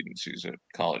trial students who's a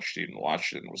college student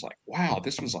watched it and was like, wow,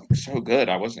 this was like so good.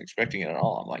 I wasn't expecting it at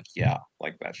all. I'm like, yeah,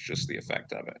 like that's just the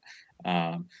effect of it.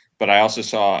 But I also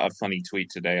saw a funny tweet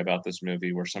today about this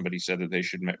movie where somebody said that they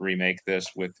should remake this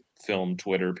with film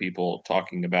Twitter people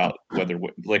talking about whether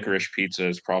licorice pizza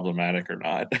is problematic or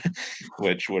not,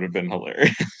 which would have been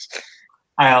hilarious.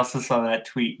 I also saw that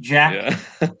tweet. Jack?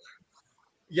 Yeah.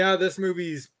 Yeah, this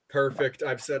movie's perfect.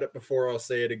 I've said it before. I'll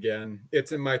say it again.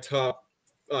 It's in my top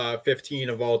 15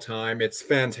 of all time. It's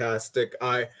fantastic.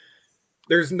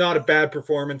 There's not a bad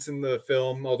performance in the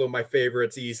film, although my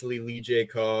favorite's easily Lee J.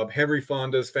 Cobb. Henry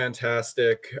Fonda's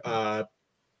fantastic.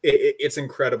 It's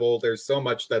incredible. There's so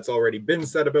much that's already been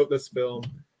said about this film.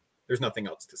 There's nothing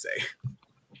else to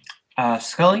say.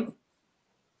 Scully?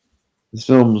 This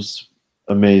film's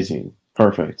amazing.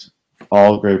 Perfect.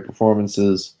 All great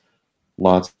performances.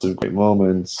 Lots of great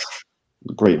moments.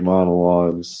 Great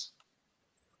monologues.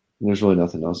 There's really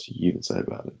nothing else you can say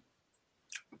about it.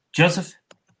 Joseph?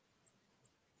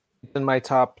 In my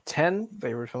top 10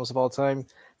 favorite films of all time,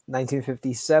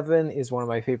 1957 is one of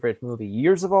my favorite movie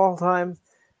years of all time.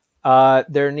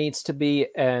 There needs to be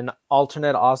an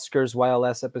alternate Oscars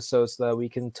YLS episode so that we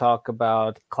can talk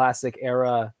about classic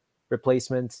era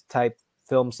replacement type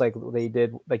films like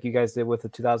you guys did with the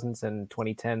 2000s and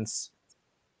 2010s,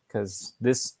 because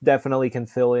this definitely can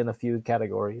fill in a few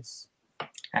categories.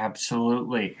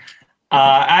 Absolutely.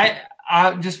 I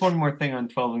just one more thing on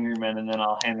 12 Angry Men, and then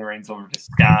I'll hand the reins over to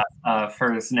Scott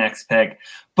for his next pick.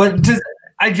 But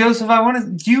Joseph,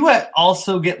 do you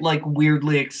also get like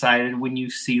weirdly excited when you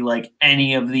see like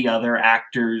any of the other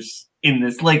actors in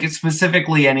this, like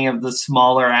specifically any of the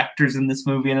smaller actors in this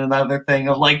movie, and another thing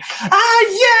of like,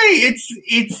 yay,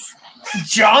 it's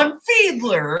John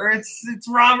Fiedler, or it's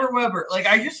Robert Webber. Like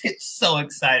I just get so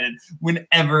excited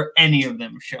whenever any of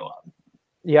them show up.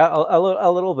 Yeah, a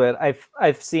little bit.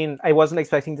 I've seen. I wasn't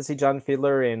expecting to see John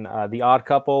Fiedler in The Odd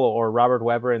Couple or Robert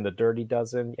Webber in The Dirty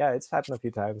Dozen. Yeah, it's happened a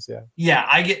few times. Yeah. Yeah,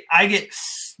 I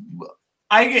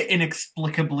get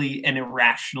inexplicably and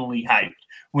irrationally hyped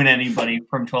when anybody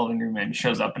from 12 Angry Men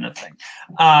shows up in a thing.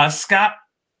 Scott,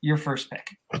 your first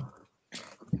pick.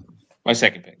 My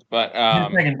second pick, but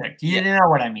your second pick. You know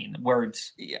what I mean?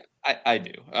 Words. Yeah, I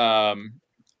do.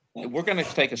 We're going to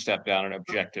take a step down in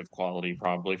objective quality,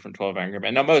 probably from 12 Angry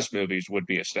Men. Now, most movies would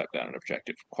be a step down in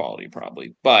objective quality,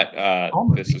 probably, but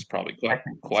this is probably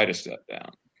quite a step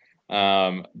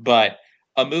down. But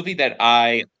a movie that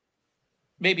I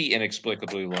maybe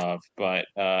inexplicably love, but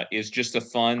is just a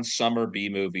fun summer B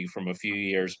movie from a few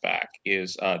years back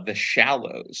is The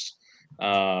Shallows.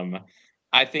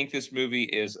 I think this movie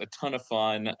is a ton of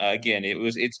fun. Again, it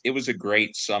was a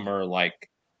great summer, like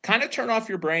kind of turn off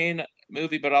your brain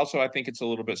movie, but also I think it's a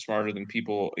little bit smarter than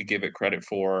people give it credit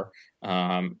for.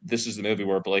 This is the movie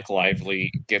where Blake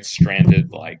Lively gets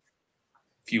stranded like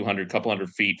couple hundred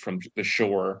feet from the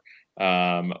shore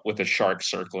with a shark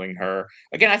circling her.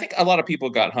 Again, I think a lot of people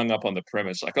got hung up on the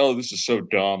premise, like, oh, this is so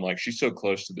dumb, like she's so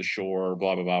close to the shore,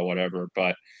 blah blah blah, whatever.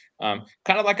 But kind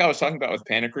of like I was talking about with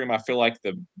Panic Room, I feel like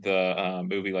the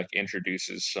movie like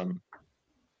introduces some,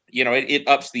 it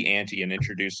ups the ante and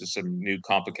introduces some new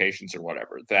complications or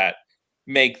whatever that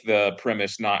make the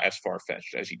premise not as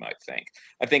far-fetched as you might think.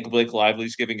 I think Blake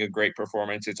Lively's giving a great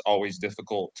performance. It's always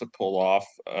difficult to pull off,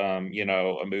 a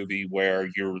movie where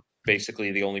you're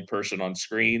basically the only person on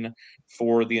screen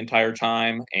for the entire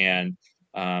time. And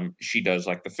she does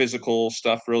like the physical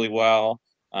stuff really well,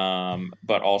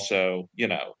 but also,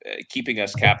 keeping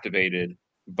us captivated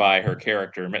by her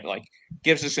character, like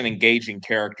gives us an engaging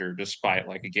character despite,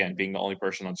 like, again, being the only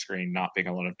person on screen, not being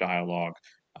a lot of dialogue.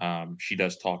 She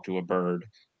does talk to a bird,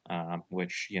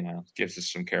 which gives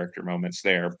us some character moments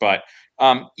there. But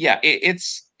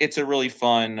it's a really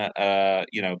fun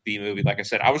B movie. Like I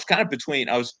said, I was kind of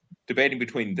I was debating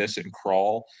between this and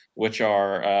Crawl, which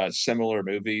are similar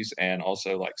movies and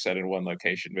also like set in one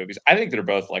location movies. I think they're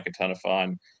both like a ton of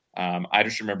fun. I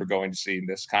just remember going to see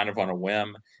this kind of on a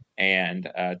whim and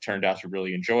turned out to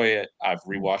really enjoy it. I've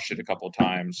rewatched it a couple of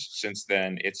times since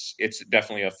then. It's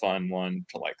definitely a fun one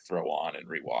to like throw on and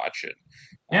rewatch it.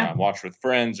 Watch with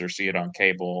friends or see it on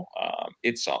cable.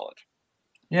 It's solid.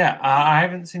 Yeah, I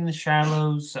haven't seen The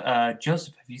Shallows.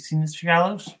 Joseph, have you seen The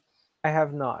Shallows? I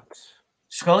have not.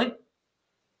 Scully?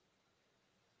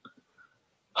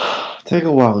 Take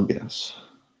a wild guess.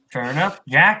 Fair enough.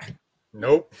 Jack?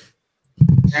 Nope.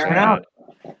 Fair enough.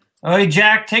 All right,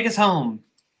 Jack, take us home.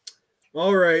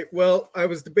 All right. Well, I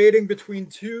was debating between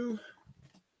two,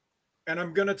 and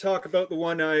I'm going to talk about the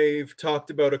one I've talked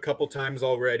about a couple times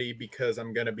already because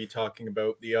I'm going to be talking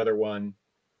about the other one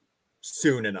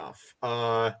soon enough.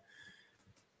 And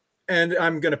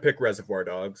I'm going to pick Reservoir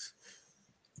Dogs.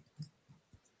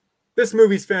 This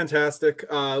movie's fantastic.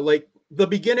 Like, the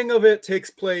beginning of it takes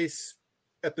place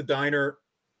at the diner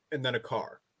and then a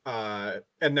car.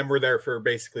 And then we're there for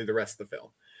basically the rest of the film.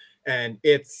 And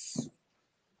it's...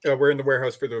 we're in the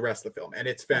warehouse for the rest of the film, and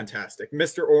it's fantastic.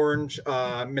 Mr. Orange,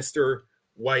 Mr.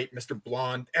 White, Mr.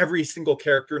 Blonde, every single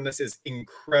character in this is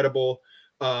incredible.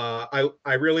 I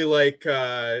really like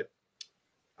his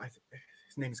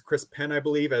name's Chris Penn, I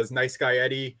believe, as Nice Guy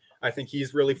Eddie. I think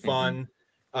he's really fun.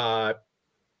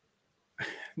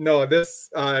 No, this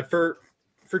for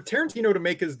Tarantino to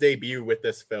make his debut with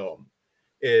this film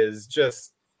is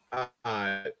just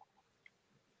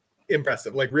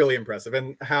impressive, like really impressive.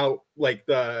 And how like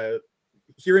the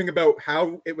hearing about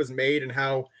how it was made and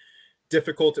how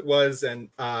difficult it was, and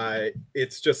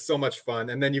it's just so much fun.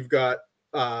 And then you've got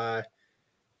one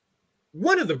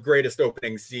of the greatest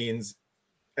opening scenes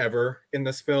ever in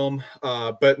this film,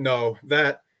 but no,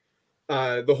 that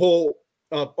the whole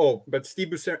but Steve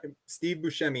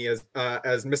Buscemi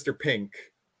as Mr. Pink,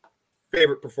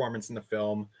 favorite performance in the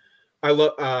film. I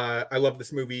love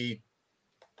this movie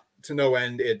to no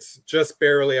end. It's just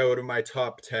barely out of my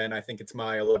top 10. I think it's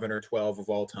my 11 or 12 of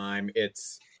all time.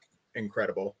 It's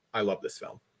incredible. I love this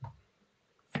film.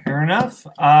 Fair enough.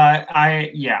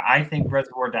 I think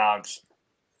Reservoir Dogs,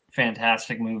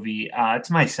 fantastic movie. It's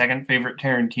my second favorite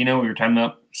Tarantino. We were talking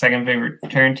about second favorite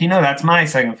Tarantino. That's my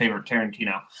second favorite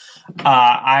Tarantino.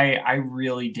 I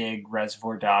really dig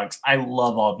Reservoir Dogs. I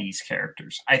love all these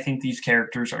characters. I think these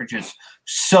characters are just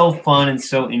so fun and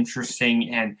so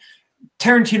interesting, and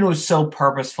Tarantino is so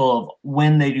purposeful of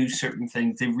when they do certain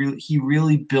things. He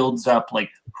really builds up like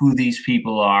who these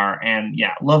people are, and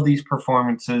love these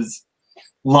performances.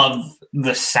 Love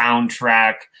the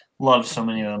soundtrack. Love so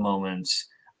many of the moments.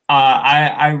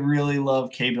 I really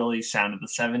love K-Billy's Sound of the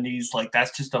 70s. Like,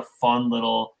 that's just a fun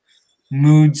little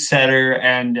mood setter,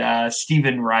 and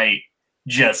Stephen Wright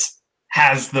just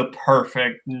has the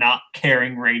perfect not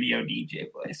caring radio DJ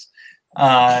voice.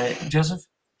 Joseph?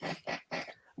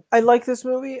 I like this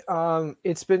movie.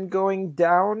 It's been going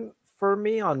down for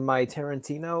me on my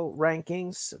Tarantino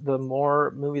rankings. The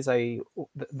more movies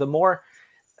the more,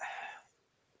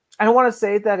 I don't want to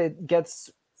say that it gets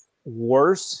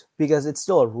worse because it's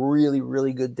still a really,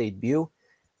 really good debut.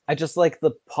 I just like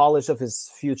the polish of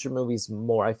his future movies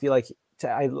more. I feel like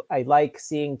I like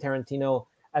seeing Tarantino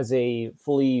as a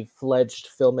fully fledged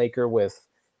filmmaker with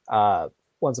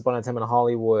Once Upon a Time in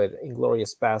Hollywood,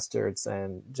 Inglourious Bastards,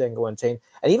 and Django Unchained.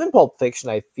 And even Pulp Fiction,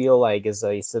 I feel like, is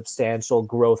a substantial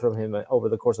growth from him over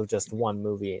the course of just one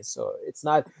movie. So it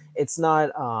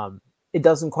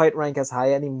doesn't quite rank as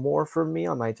high anymore for me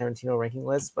on my Tarantino ranking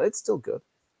list, but it's still good.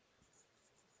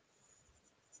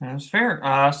 That's fair.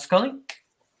 Scully?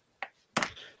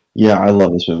 Yeah, I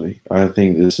love this movie. I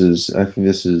think this is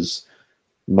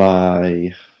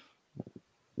my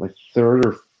third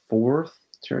or fourth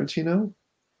Tarantino.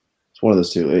 It's one of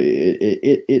those two.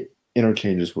 It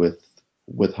interchanges with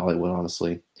Hollywood,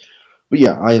 honestly. But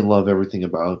yeah, I love everything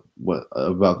about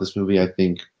this movie. I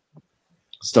think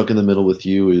Stuck in the Middle with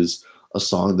You is a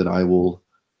song that I will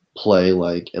play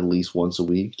like at least once a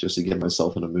week just to get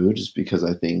myself in a mood, just because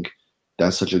I think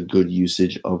that's such a good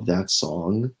usage of that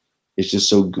song. It's just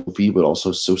so goofy, but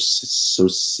also so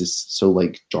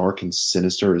like dark and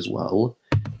sinister as well.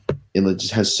 And it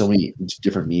just has so many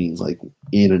different meanings, like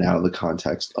in and out of the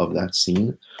context of that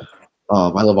scene.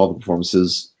 I love all the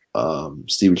performances.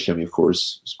 Steve Buscemi, of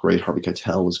course, is great. Harvey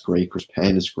Keitel is great. Chris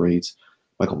Penn is great.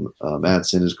 Michael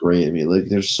Madsen is great. I mean, like,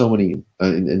 there's so many,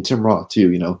 and Tim Roth too.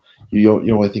 You know, you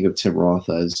don't only think of Tim Roth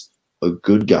as a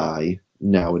good guy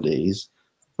nowadays,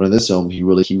 but in this film, he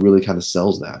really kind of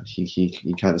sells that.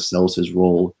 He kind of sells his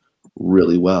role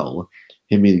really well.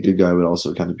 Him being a good guy, but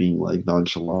also kind of being like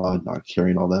nonchalant, not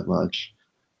caring all that much.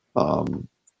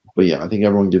 But yeah, I think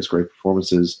everyone gives great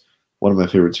performances. One of my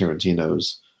favorite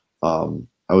Tarantinos.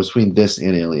 I was between this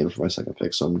and Alien for my second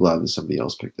pick, so I'm glad that somebody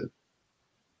else picked it.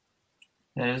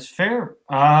 That is fair.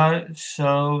 Scott,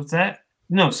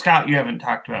 you haven't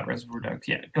talked about Reservoir Dogs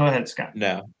yet. Go ahead, Scott.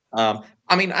 No.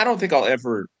 I mean, I don't think I'll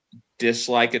ever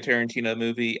dislike a Tarantino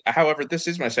movie. However, this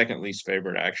is my second least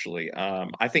favorite, actually.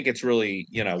 I think it's really,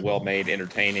 well made,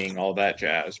 entertaining, all that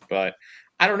jazz. But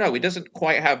I don't know. It doesn't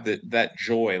quite have that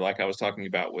joy like I was talking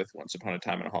about with Once Upon a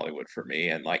Time in Hollywood for me.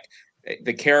 And like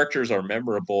the characters are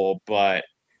memorable, but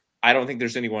I don't think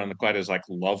there's anyone quite as like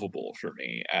lovable for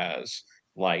me as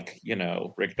like,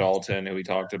 Rick Dalton, who we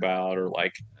talked about, or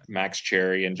like Max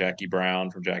Cherry and Jackie Brown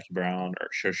from Jackie Brown, or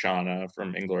Shoshana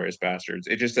from Inglourious Bastards.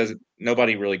 It just doesn't,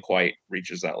 nobody really quite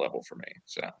reaches that level for me.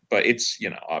 So, but it's,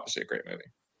 obviously a great movie.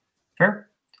 Fair.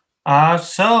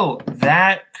 So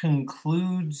that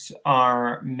concludes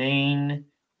our main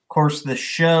course of the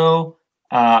show.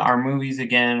 Our movies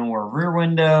again were Rear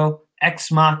Window,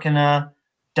 Ex Machina,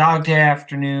 Dog Day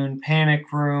Afternoon,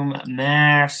 Panic Room,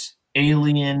 Mass,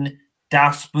 Alien,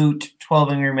 Das Boot,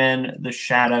 12 Angry Men, The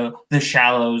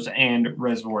Shallows, and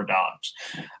Reservoir Dogs.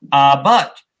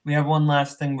 But we have one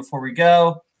last thing before we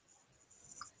go.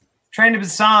 Train to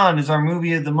Busan is our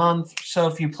movie of the month. So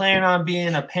if you plan on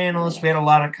being a panelist, we had a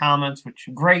lot of comments, which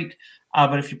are great.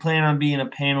 But if you plan on being a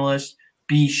panelist,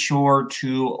 be sure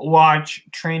to watch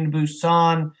Train to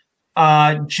Busan.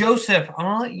 Joseph, I'm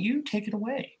going to let you take it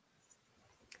away.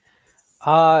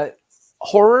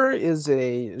 Horror is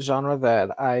a genre that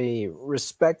I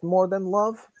respect more than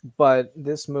love, but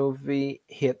this movie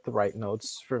hit the right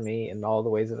notes for me in all the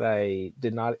ways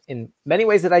that in many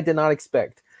ways that I did not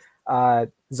expect.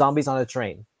 Zombies on a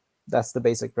train. That's the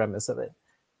basic premise of it.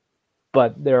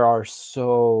 But there are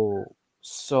so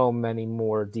many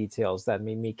more details that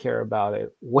made me care about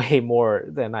it way more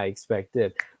than I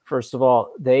expected. First of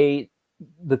all, the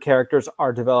characters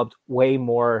are developed way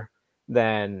more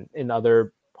than in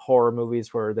other horror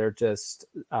movies where they're just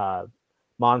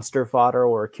monster fodder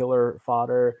or killer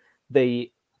fodder.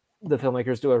 The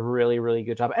filmmakers do a really, really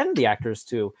good job, and the actors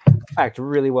too act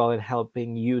really well in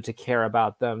helping you to care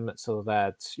about them so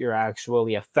that you're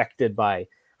actually affected by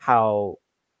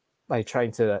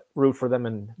trying to root for them,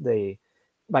 and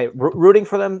by rooting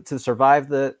for them to survive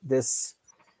this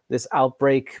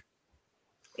outbreak.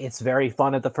 It's very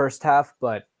fun at the first half,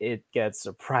 but it gets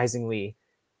surprisingly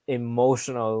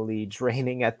emotionally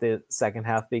draining at the second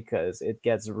half because it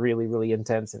gets really, really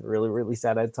intense and really, really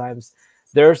sad at times.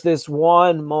 There's this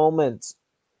one moment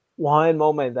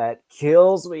that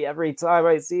kills me every time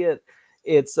I see it.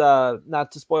 It's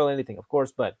not to spoil anything, of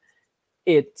course, but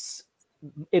it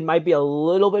might be a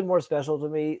little bit more special to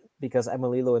me because I'm a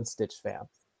Lilo and Stitch fan.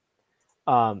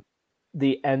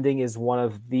 The ending is one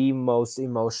of the most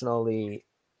emotionally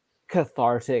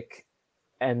cathartic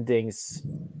endings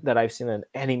that I've seen in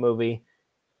any movie,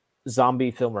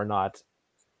 zombie film or not.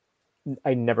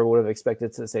 I never would have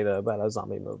expected to say that about a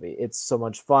zombie movie. It's so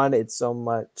much fun. It's so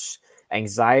much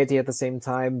anxiety at the same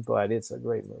time, but it's a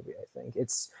great movie. I think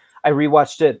I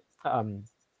rewatched it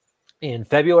in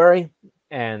February,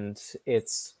 and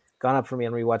it's gone up for me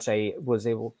on rewatch. I was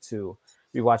able to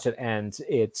rewatch it, and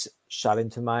it shot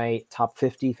into my top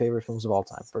 50 favorite films of all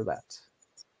time for that.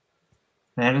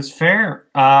 That is fair.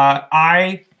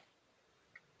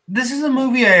 This is a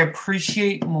movie I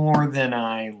appreciate more than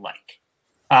I like.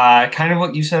 Kind of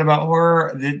what you said about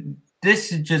horror.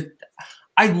 This is just,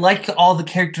 I like all the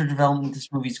character development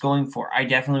this movie's going for. I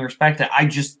definitely respect it. I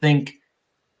just think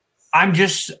I'm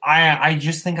not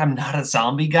a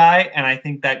zombie guy, and I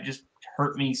think that just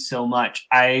hurt me so much.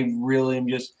 I really am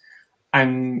just,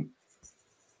 I'm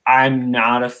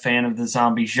not a fan of the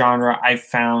zombie genre. I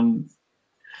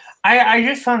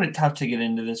just found it tough to get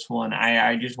into this one.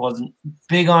 I just wasn't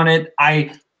big on it.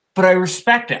 But I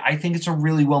respect it. I think it's a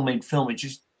really well-made film. It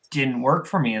just didn't work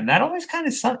for me, and that always kind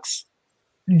of sucks.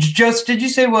 Just, did you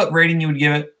say what rating you would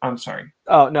give it? I'm sorry.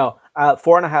 Oh, no.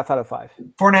 4.5 out of 5.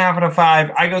 4.5 out of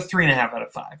 5. I go 3.5 out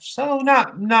of 5. So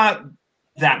not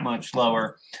that much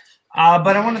lower.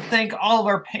 But I want to thank all of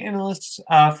our panelists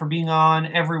for being on,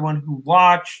 everyone who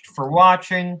watched, for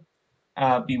watching.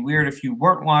 Be weird if you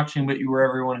weren't watching, but you were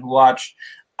everyone who watched.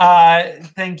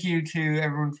 Thank you to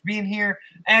everyone for being here.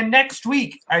 And next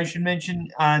week, I should mention,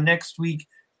 next week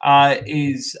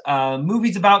is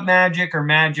movies about magic or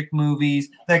magic movies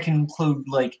that can include,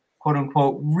 like, quote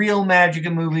unquote, real magic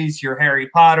movies, your Harry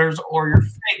Potters, or your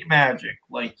fake magic,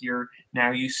 like your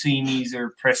Now You See Me's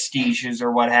or Prestiges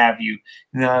or what have you.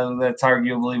 No, that's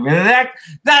arguably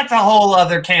that's a whole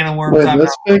other can of worms. Wait,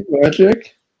 that's fake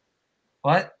magic?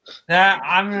 What?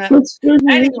 I'm gonna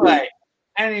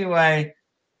anyway.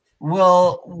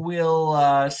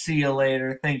 We'll see you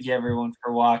later. Thank you, everyone,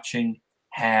 for watching.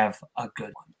 Have a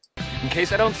good one. In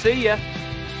case I don't see you,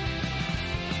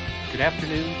 good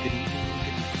afternoon, good evening.